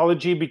the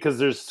apology because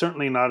there's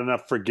certainly not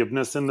enough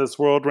forgiveness in this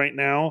world right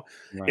now,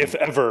 if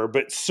ever,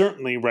 but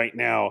certainly right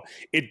now.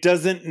 It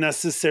doesn't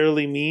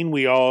necessarily mean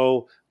we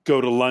all go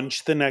to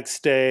lunch the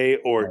next day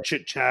or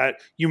chit chat.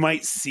 You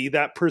might see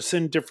that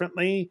person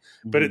differently,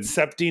 but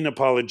accepting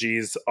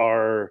apologies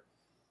are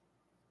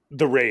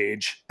the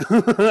rage.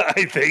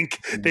 I think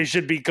they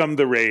should become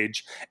the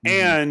rage.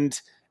 And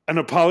an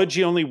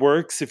apology only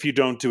works if you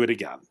don't do it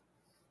again.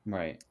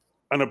 Right.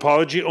 An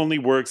apology only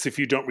works if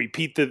you don't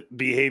repeat the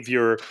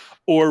behavior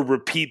or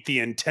repeat the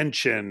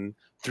intention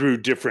through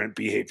different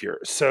behavior.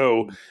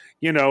 So,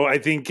 I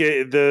think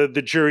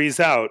the jury's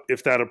out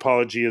if that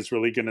apology is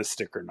really going to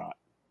stick or not.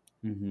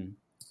 Mm-hmm.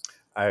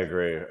 I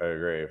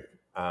agree.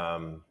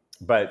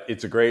 But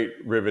it's a great,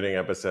 riveting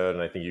episode,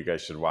 and I think you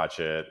guys should watch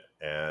it.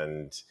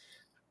 And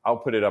I'll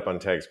put it up on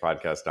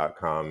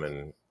tagspodcast.com.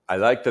 And I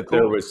like that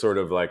there was sort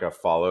of like a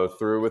follow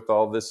through with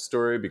all this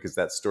story, because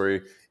that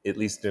story, at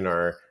least in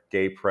our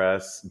gay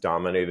press,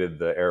 dominated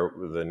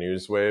the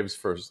news waves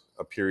for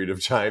a period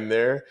of time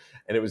there.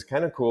 And it was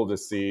kind of cool to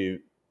see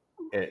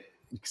it,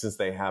 since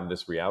they have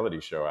this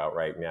reality show out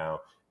right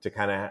now, to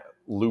kind of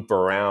loop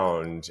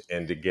around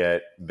and to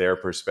get their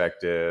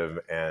perspective.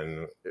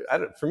 And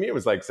for me, it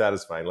was like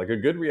satisfying, like a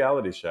good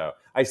reality show.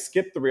 I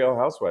skipped the Real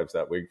Housewives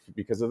that week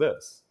because of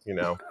this, Do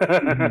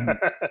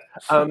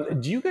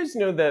you guys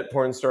know that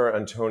porn star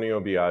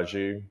Antonio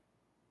Biaggi?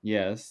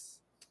 Yes.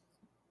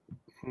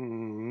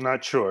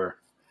 Not sure.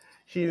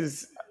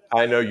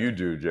 I know you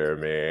do,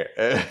 Jeremy.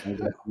 I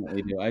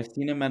definitely do. I've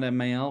seen him at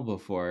MAL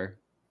before.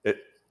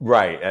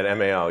 Right, at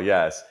MAL,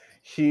 yes.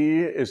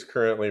 He is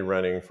currently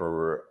running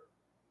for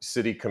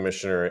city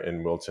commissioner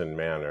in Wilton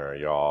Manor,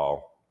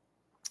 y'all.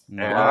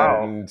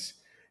 Wow. And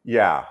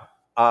yeah,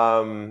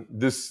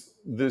 this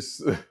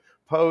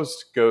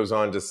post goes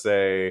on to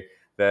say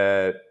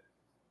that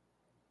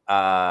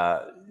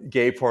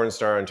gay porn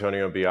star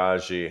Antonio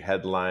Biaggi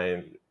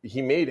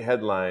he made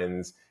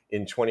headlines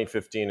in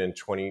 2015 and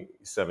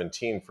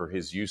 2017 for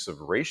his use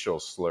of racial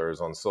slurs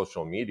on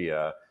social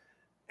media,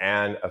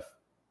 and a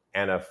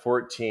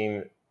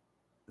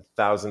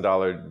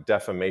 $14,000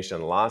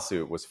 defamation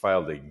lawsuit was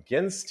filed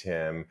against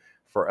him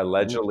for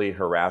allegedly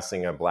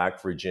harassing a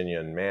Black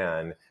Virginian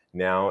man,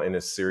 now in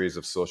a series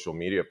of social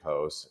media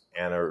posts.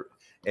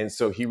 And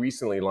so he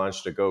recently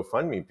launched a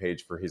GoFundMe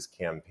page for his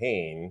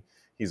campaign.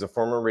 He's a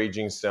former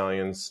Raging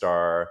Stallions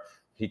star.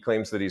 He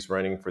claims that he's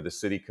running for the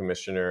city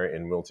commissioner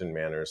in Wilton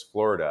Manors,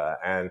 Florida.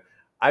 And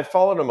I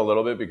followed him a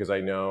little bit because I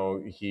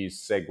know he's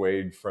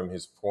segued from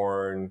his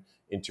porn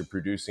into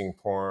producing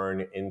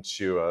porn,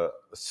 into a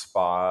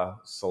spa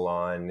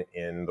salon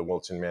in the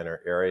Wilton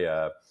Manor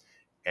area.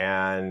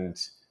 And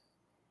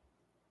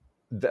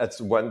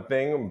that's one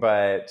thing,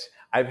 but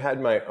I've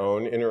had my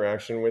own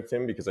interaction with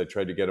him because I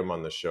tried to get him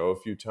on the show a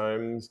few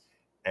times.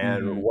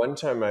 And one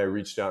time I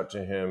reached out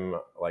to him,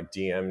 like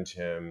DM'd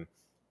him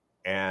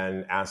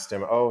and asked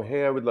him, oh,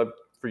 hey, I would love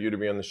for you to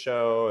be on the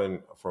show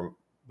and from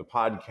the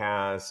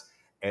podcast.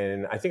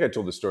 And I think I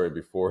told the story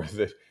before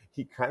that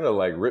he kind of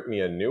like ripped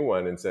me a new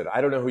one and said,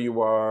 I don't know who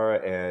you are,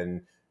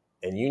 and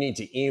you need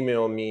to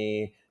email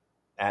me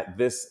at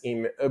this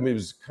email. I mean, it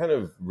was kind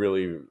of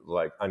really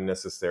like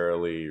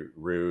unnecessarily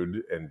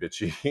rude and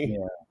bitchy.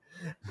 Yeah.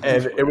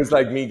 And it was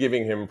like me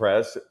giving him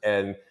press.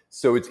 And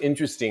so it's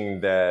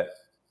interesting that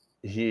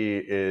he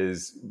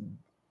is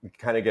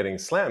kind of getting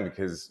slammed,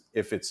 because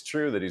if it's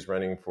true that he's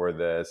running for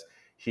this,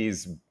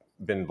 he's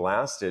been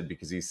blasted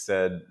because he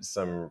said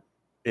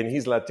and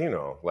he's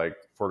Latino, like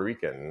Puerto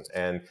Rican,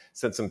 and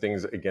said some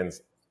things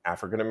against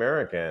African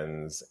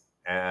Americans.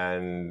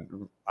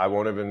 And I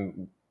won't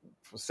even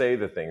say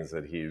the things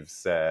that he's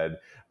said,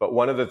 but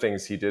one of the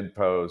things he did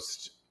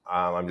post,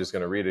 I'm just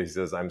going to read it. He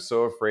says, I'm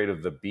so afraid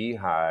of the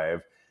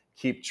beehive.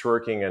 Keep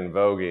twerking and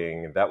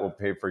voguing. That will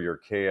pay for your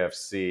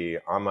KFC.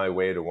 On my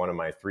way to one of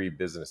my 3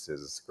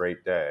 businesses.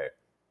 Great day.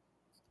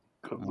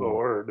 Good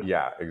Lord.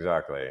 Yeah,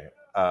 exactly.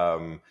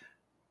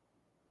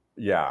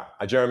 Yeah.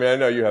 Jeremy, I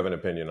know you have an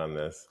opinion on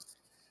this.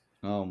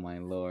 Oh, my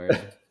Lord.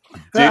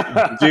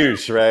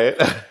 Douche, right?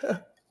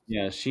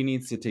 Yeah, she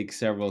needs to take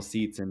several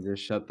seats and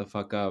just shut the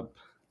fuck up.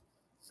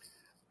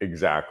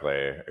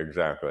 Exactly.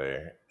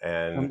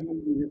 And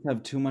sometimes you just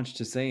have too much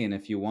to say, and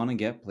if you want to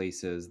get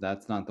places,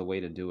 that's not the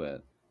way to do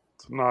it.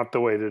 It's not the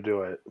way to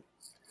do it.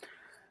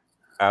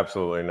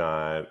 Absolutely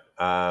not.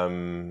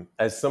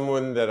 As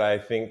someone that I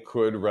think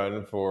could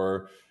run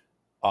for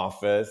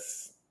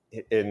office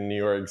in New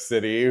York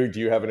City, do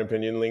you have an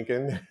opinion,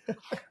 Lincoln?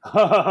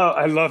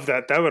 I love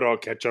that. That would all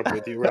catch up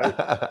with you, right?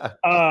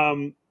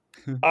 I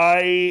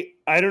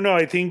don't know.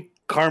 I think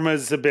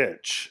karma's a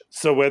bitch.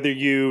 So whether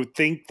you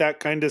think that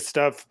kind of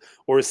stuff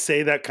or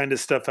say that kind of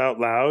stuff out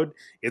loud,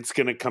 it's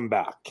going to come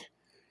back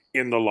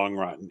in the long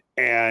run.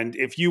 And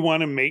if you want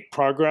to make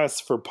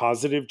progress for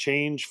positive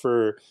change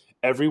for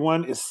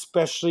everyone,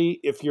 especially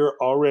if we're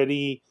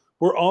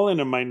all in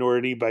a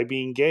minority by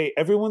being gay.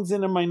 Everyone's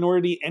in a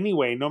minority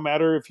anyway, no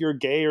matter if you're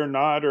gay or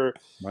not, or,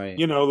 right.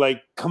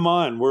 Like, come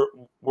on,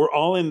 we're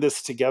all in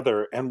this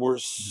together, and we're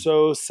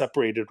so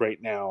separated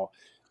right now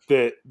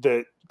that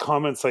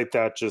comments like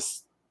that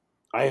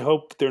I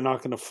hope they're not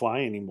going to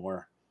fly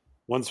anymore.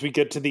 Once we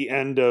get to the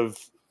end of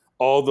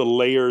all the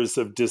layers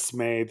of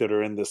dismay that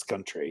are in this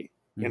country,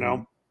 you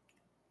know?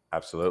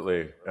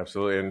 Absolutely.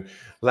 And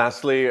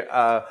lastly,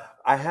 I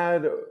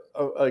had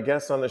a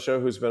guest on the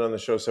show who's been on the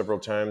show several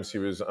times. He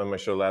was on my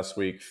show last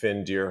week,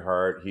 Finn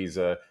Deerhart. He's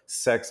a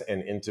sex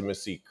and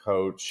intimacy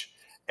coach.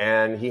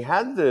 And he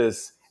had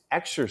this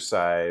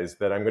exercise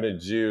that I'm going to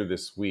do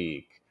this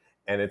week.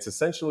 and it's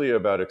essentially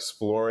about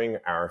exploring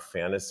our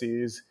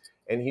fantasies.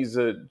 And he's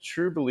a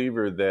true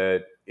believer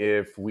that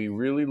if we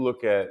really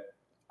look at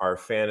our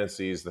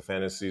fantasies, the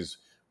fantasies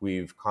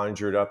we've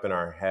conjured up in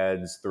our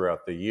heads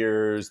throughout the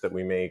years that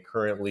we may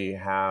currently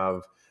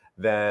have,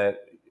 that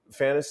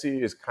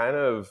fantasy is kind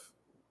of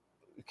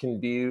can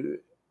be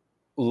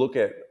look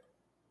at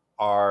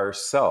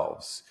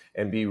ourselves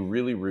and be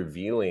really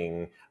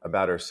revealing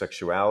about our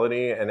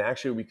sexuality. And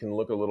actually, we can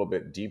look a little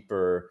bit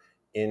deeper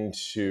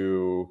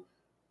into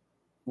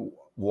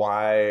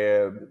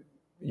why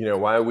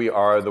why we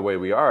are the way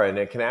we are, and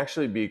it can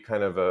actually be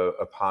kind of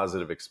a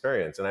positive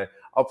experience. And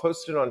I'll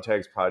post it on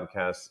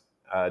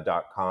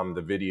tagspodcast.com,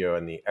 the video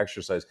and the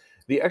exercise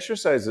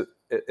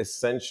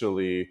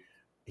essentially,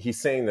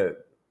 he's saying that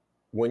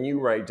when you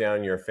write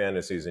down your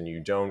fantasies and you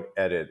don't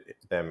edit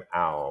them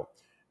out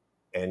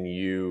and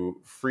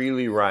you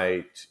freely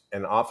write,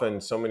 and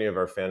often so many of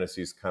our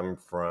fantasies come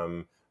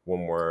from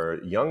when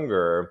we're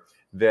younger,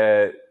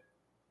 that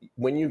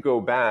when you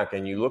go back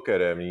and you look at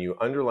them and you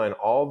underline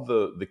all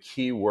the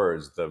key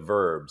words, the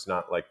verbs,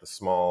 not like the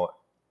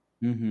small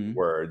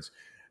words,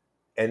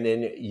 and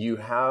then you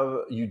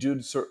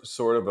do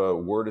sort of a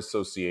word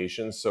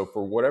association. So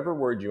for whatever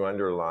word you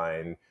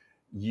underline,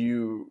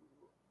 you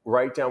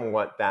write down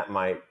what that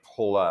might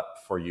pull up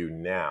for you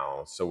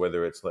now. So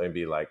whether it's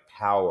maybe like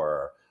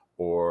power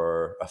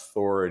or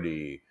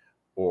authority,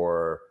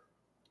 or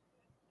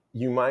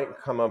you might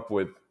come up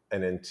with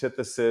an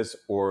antithesis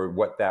or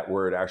what that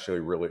word actually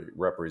really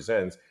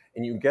represents,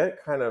 and you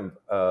get kind of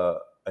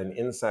an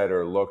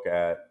insider look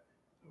at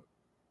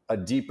a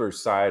deeper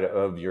side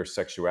of your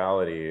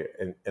sexuality.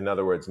 In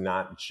other words,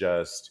 not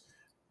just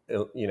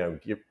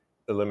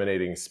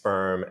eliminating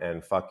sperm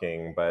and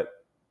fucking, but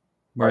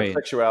our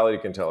sexuality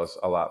can tell us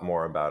a lot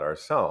more about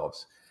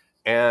ourselves.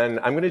 And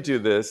I'm going to do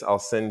this. I'll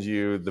send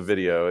you the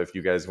video if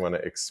you guys want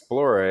to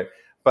explore it.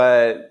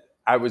 But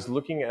I was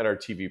looking at our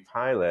TV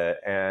pilot,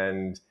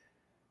 and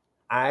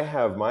I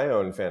have my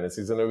own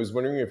fantasies, and I was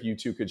wondering if you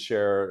two could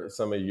share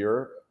some of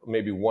your,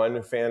 maybe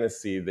one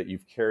fantasy that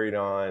you've carried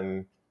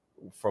on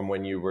from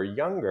when you were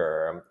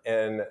younger.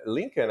 And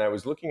Lincoln, I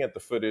was looking at the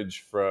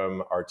footage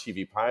from our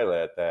TV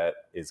pilot that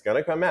is going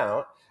to come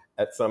out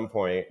at some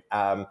point.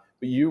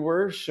 But you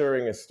were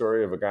sharing a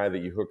story of a guy that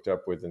you hooked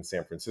up with in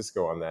San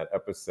Francisco on that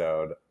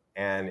episode.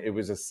 And it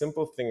was a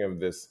simple thing of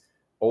this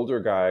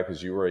older guy,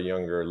 because you were a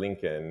younger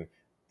Lincoln,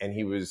 and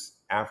he was,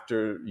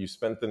 after you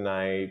spent the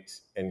night,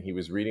 and he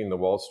was reading the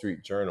Wall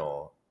Street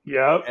Journal.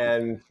 Yeah.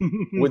 And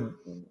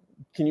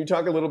can you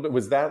talk a little bit,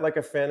 was that like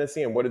a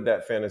fantasy, and what did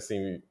that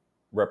fantasy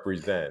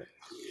represent?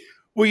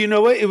 Well, you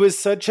know what? It was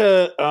such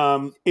a.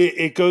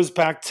 It goes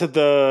back to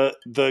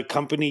the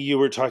company you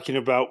were talking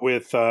about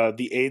with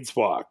the AIDS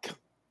Walk.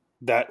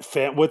 That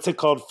what's it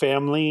called?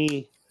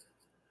 Family.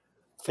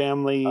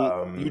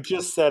 You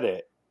just said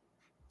it.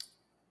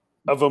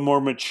 Of a more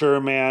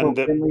mature man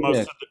that most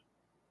of the,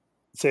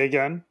 say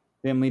again.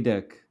 Family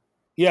Dick.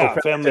 Yeah,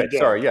 Family Dick.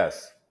 Sorry,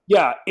 yes.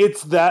 Yeah,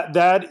 it's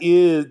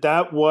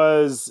that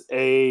was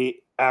a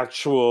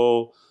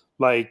actual,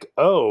 like,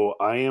 oh,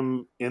 I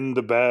am in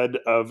the bed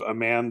of a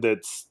man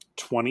that's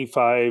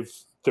 25,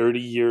 30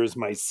 years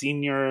my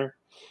senior,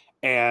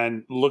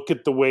 and look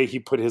at the way he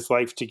put his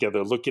life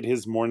together. Look at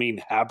his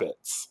morning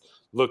habits.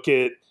 Look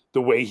at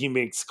the way he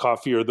makes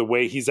coffee, or the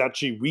way he's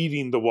actually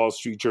reading the Wall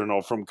Street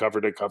Journal from cover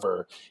to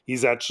cover.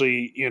 He's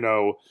actually,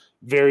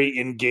 very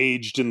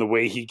engaged in the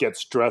way he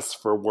gets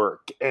dressed for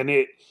work. And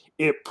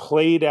it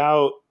played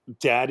out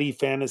daddy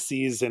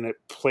fantasies, and it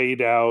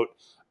played out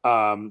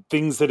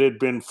things that had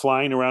been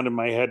flying around in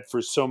my head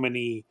for so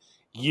many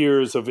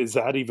years of, is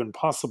that even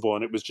possible?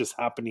 And it was just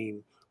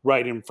happening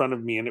right in front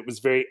of me, and it was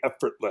very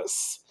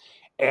effortless.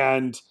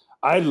 And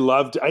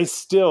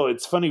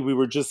it's funny, we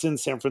were just in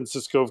San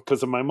Francisco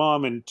because of my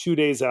mom, and 2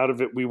 days out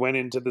of it, we went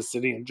into the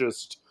city and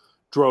just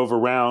drove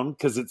around,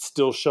 because it's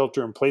still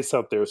shelter in place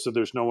out there, so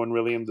there's no one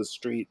really in the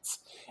streets.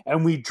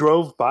 And we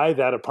drove by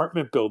that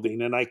apartment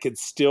building, and I could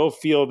still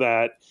feel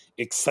that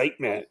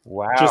excitement.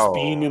 Wow. Just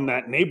being in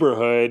that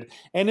neighborhood.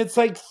 And it's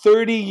like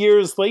 30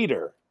 years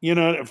later,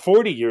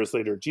 40 years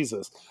later,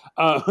 Jesus.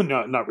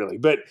 No, not really,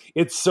 but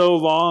it's so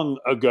long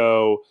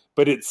ago,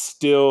 but it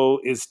still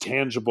is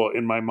tangible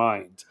in my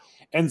mind.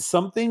 And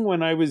something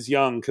when I was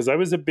young, because I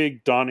was a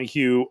big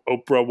Donahue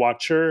Oprah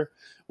watcher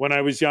when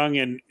I was young,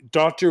 and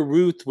Dr.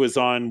 Ruth was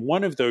on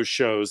one of those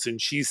shows, and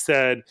she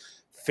said,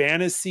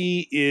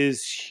 fantasy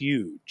is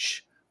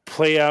huge.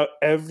 Play out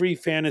every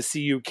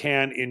fantasy you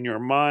can in your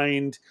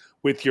mind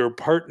with your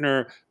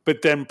partner,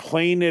 but then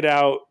playing it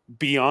out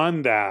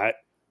beyond that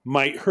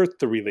might hurt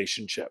the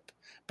relationship.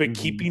 But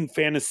keeping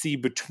fantasy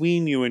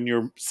between you and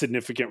your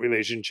significant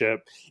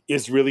relationship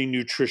is really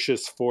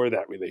nutritious for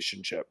that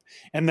relationship.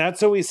 And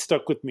that's always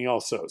stuck with me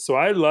also. So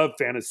I love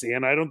fantasy,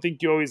 and I don't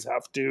think you always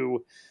have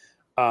to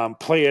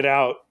play it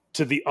out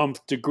to the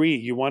nth degree.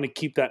 You want to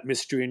keep that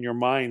mystery in your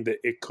mind that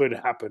it could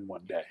happen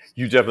one day.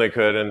 You definitely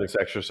could. And this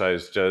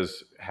exercise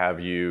does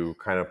have you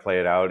kind of play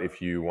it out if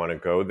you want to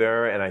go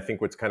there. And I think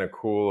what's kind of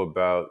cool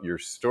about your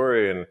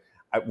story, and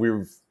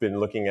we've been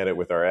looking at it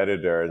with our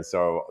editor, and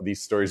so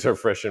these stories are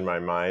fresh in my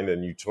mind.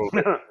 And you told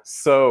it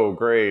so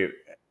great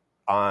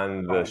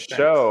on the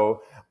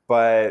show,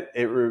 but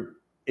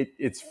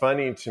it's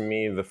funny to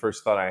me. The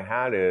first thought I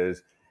had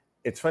is,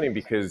 it's funny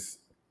because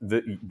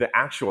the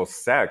actual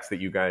sex that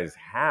you guys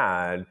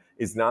had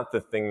is not the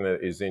thing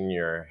that is in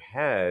your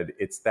head.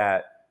 It's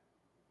that,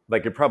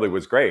 like, it probably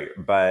was great,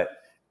 but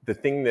the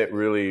thing that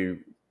really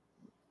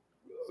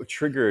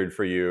triggered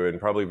for you and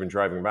probably been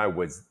driving by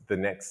was the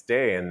next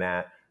day, and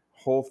that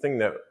whole thing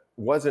that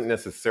wasn't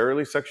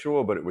necessarily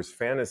sexual, but it was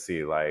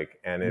fantasy like,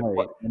 and it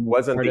Right. And it's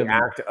wasn't part the of it.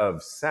 act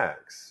of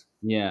sex.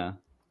 Yeah.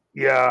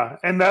 Yeah,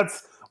 and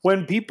that's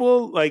when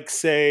people like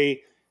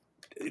say,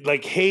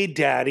 like, "Hey,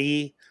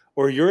 daddy,"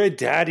 or "You're a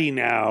daddy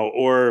now,"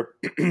 or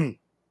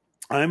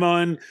 "I'm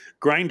on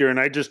Grinder and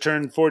I just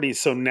turned 40,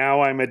 so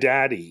now I'm a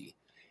daddy."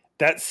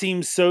 That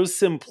seems so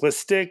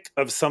simplistic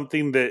of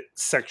something that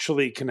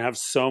sexually can have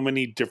so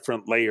many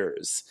different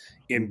layers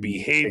in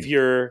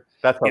behavior,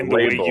 That's a in the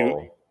way you.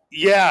 label.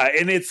 Yeah,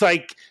 and it's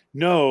like,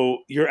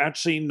 no, you're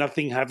actually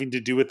nothing having to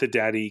do with the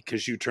daddy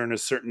because you turn a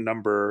certain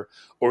number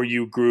or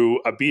you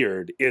grew a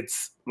beard.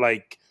 It's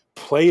like,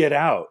 play it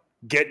out,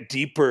 get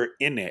deeper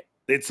in it.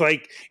 It's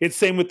like, it's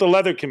same with the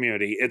leather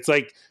community. It's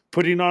like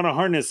putting on a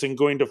harness and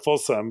going to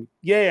Folsom.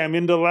 Yay, I'm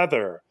into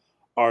leather.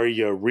 Are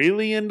you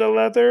really into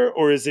leather,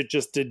 or is it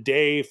just a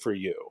day for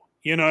you?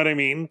 You know what I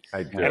mean?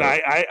 I do. And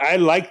I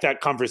like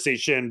that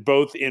conversation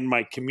both in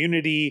my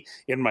community,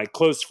 in my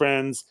close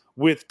friends,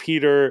 with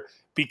Peter,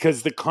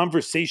 because the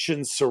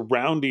conversation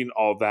surrounding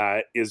all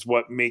that is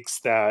what makes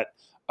that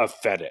a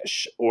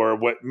fetish, or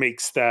what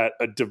makes that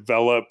a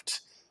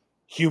developed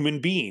human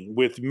being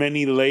with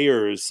many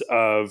layers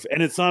of,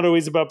 and it's not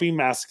always about being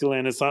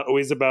masculine. It's not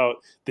always about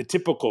the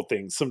typical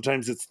things.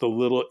 Sometimes it's the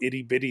little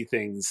itty bitty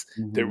things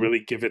that really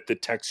give it the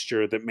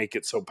texture that make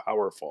it so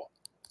powerful.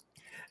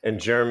 And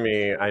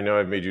Jeremy, I know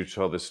I've made you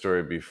tell this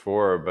story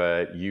before,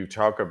 but you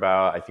talk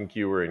about, I think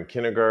you were in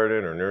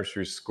kindergarten or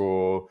nursery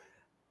school,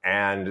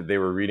 and they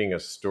were reading a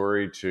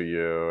story to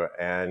you,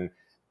 and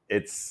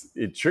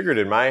it triggered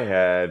in my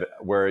head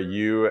where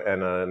you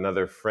and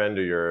another friend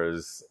of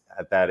yours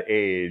at that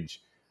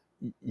age,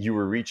 you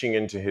were reaching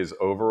into his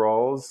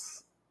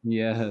overalls.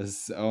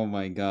 Yes. Oh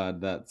my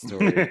God, that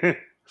story.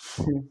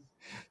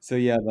 So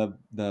yeah,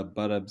 the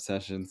butt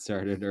obsession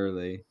started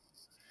early.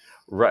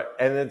 Right.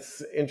 And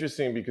it's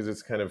interesting because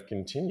it's kind of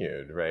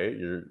continued, right?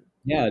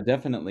 Yeah,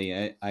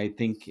 definitely. I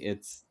think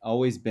it's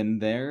always been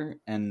there,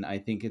 and I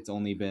think it's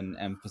only been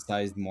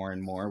emphasized more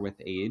and more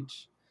with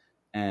age.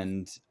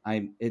 And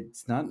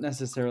it's not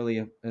necessarily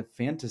a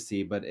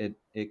fantasy, but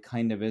it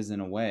kind of is in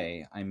a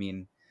way. I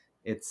mean,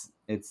 it's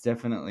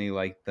definitely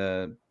like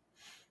I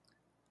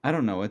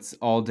don't know, it's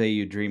all day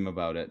you dream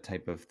about it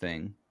type of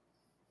thing.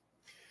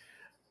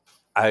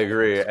 I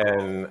agree.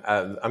 And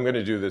I'm going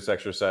to do this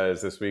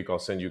exercise this week. I'll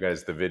send you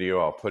guys the video.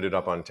 I'll put it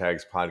up on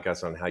Tag's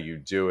podcast on how you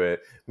do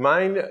it.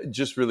 Mine,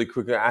 just really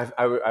quickly,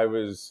 I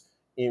was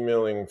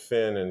emailing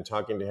Finn and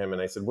talking to him,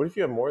 and I said, what if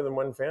you have more than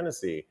one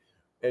fantasy?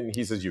 And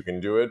he says, you can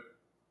do it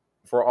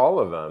for all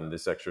of them,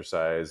 this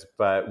exercise.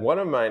 But one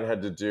of mine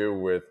had to do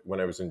with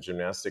when I was in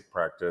gymnastic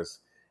practice,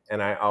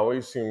 and I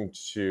always seemed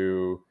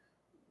to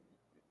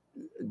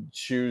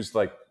choose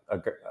like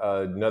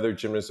another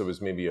gymnast that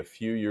was maybe a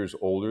few years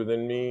older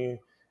than me.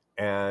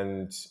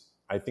 And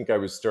I think I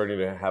was starting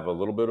to have a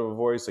little bit of a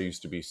voice. I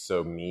used to be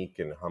so meek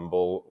and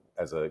humble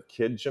as a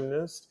kid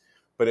gymnast.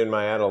 But in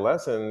my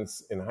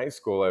adolescence in high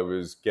school, I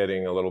was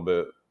getting a little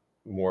bit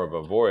more of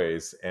a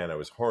voice, and I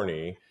was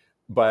horny.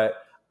 But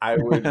I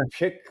would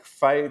pick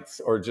fights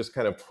or just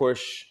kind of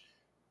push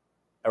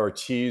or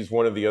tease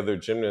one of the other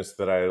gymnasts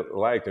that I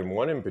liked. And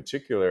one in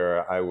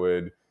particular, I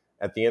would,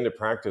 at the end of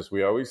practice,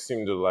 we always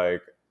seemed to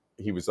like,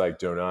 he was like,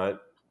 do not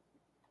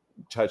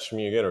touch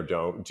me again, or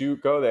don't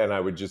go there. And I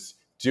would just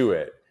do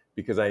it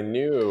because I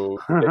knew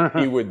that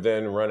he would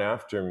then run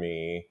after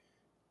me,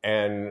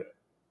 and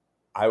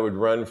I would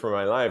run for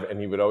my life, and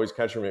he would always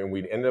catch me, and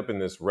we'd end up in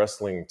this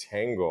wrestling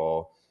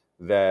tangle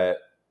that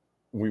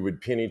we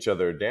would pin each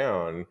other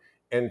down.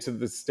 And to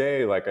this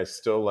day, like, I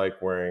still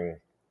like wearing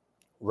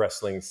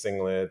wrestling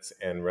singlets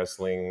and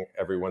wrestling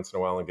every once in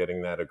a while and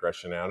getting that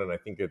aggression out. And I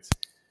think it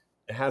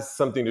has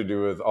something to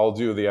do with, I'll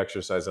do the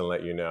exercise and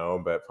let you know,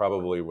 but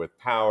probably with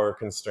power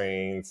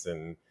constraints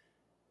and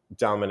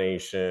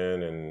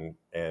domination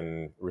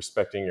and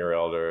respecting your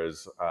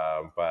elders.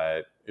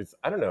 But it's,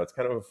 I don't know, it's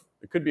kind of,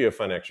 it could be a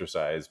fun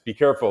exercise. Be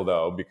careful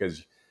though,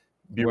 because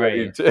be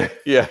ready to,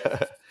 yeah.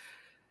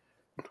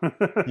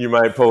 You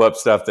might pull up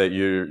stuff that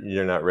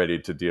you're not ready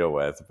to deal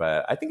with,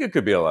 but I think it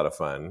could be a lot of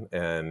fun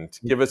and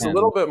give us a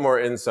little bit more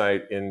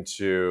insight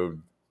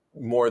into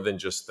more than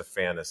just the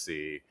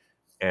fantasy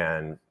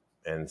and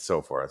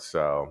so forth.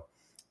 So,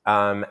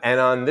 and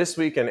on this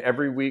week and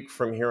every week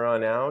from here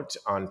on out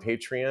on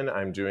Patreon,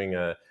 I'm doing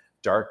a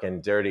dark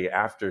and dirty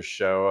after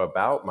show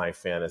about my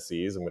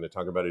fantasies. I'm going to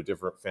talk about a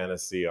different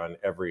fantasy on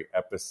every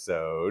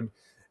episode.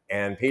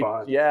 And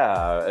Fun.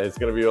 yeah, it's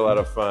going to be a lot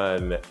of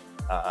fun.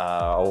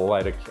 I'll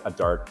light a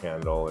dark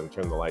candle and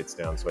turn the lights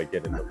down so I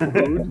get in the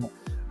mood.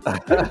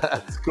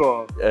 That's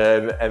cool.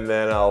 And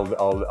then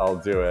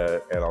I'll do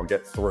it, and I'll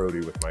get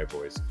throaty with my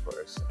voice, of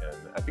course. And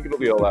I think it'll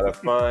be a lot of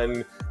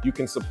fun. You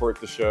can support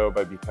the show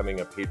by becoming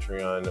a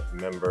Patreon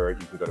member.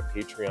 You can go to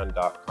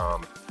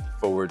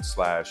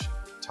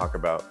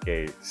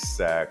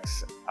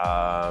patreon.com/talkaboutgaysex.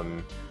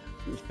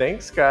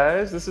 Thanks,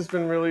 guys. This has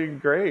been really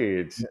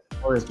great.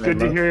 It's good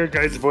to hear your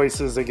guys'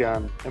 voices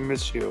again. I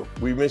miss you.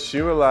 We miss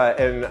you a lot,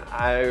 and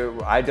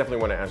I definitely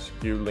want to ask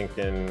you,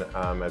 Lincoln,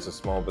 as a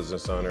small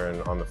business owner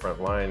and on the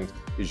front lines,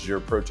 is your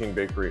protein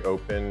bakery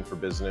open for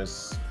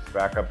business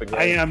back up again?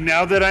 I am.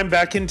 Now that I'm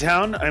back in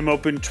town, I'm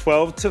open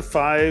 12 to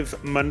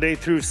 5, Monday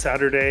through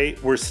Saturday.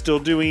 We're still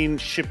doing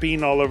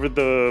shipping all over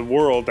the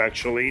world,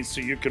 actually, so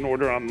you can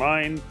order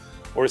online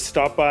or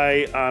stop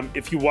by.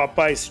 If you walk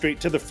by straight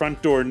to the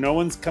front door, no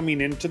one's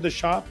coming into the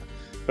shop,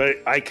 but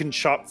I can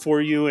shop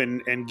for you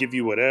and give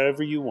you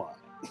whatever you want.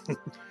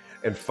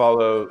 And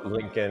follow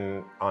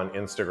Lincoln on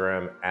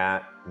Instagram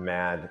at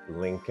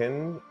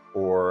MadLincoln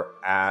or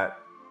at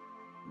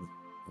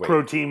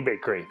Protein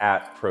Bakery.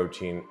 At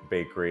Protein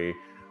Bakery.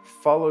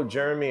 Follow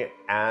Jeremy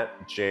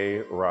at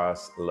J.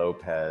 Ross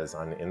Lopez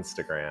on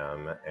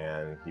Instagram,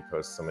 and he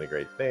posts so many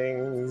great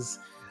things.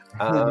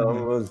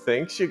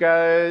 Thanks, you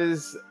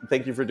guys.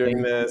 Thank you for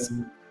doing this.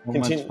 So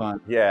much fun.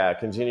 Yeah,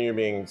 continue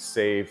being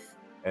safe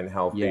and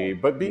healthy,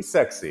 but be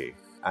sexy.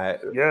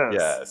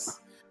 Yes.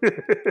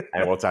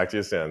 And we'll talk to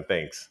you soon.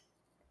 Thanks.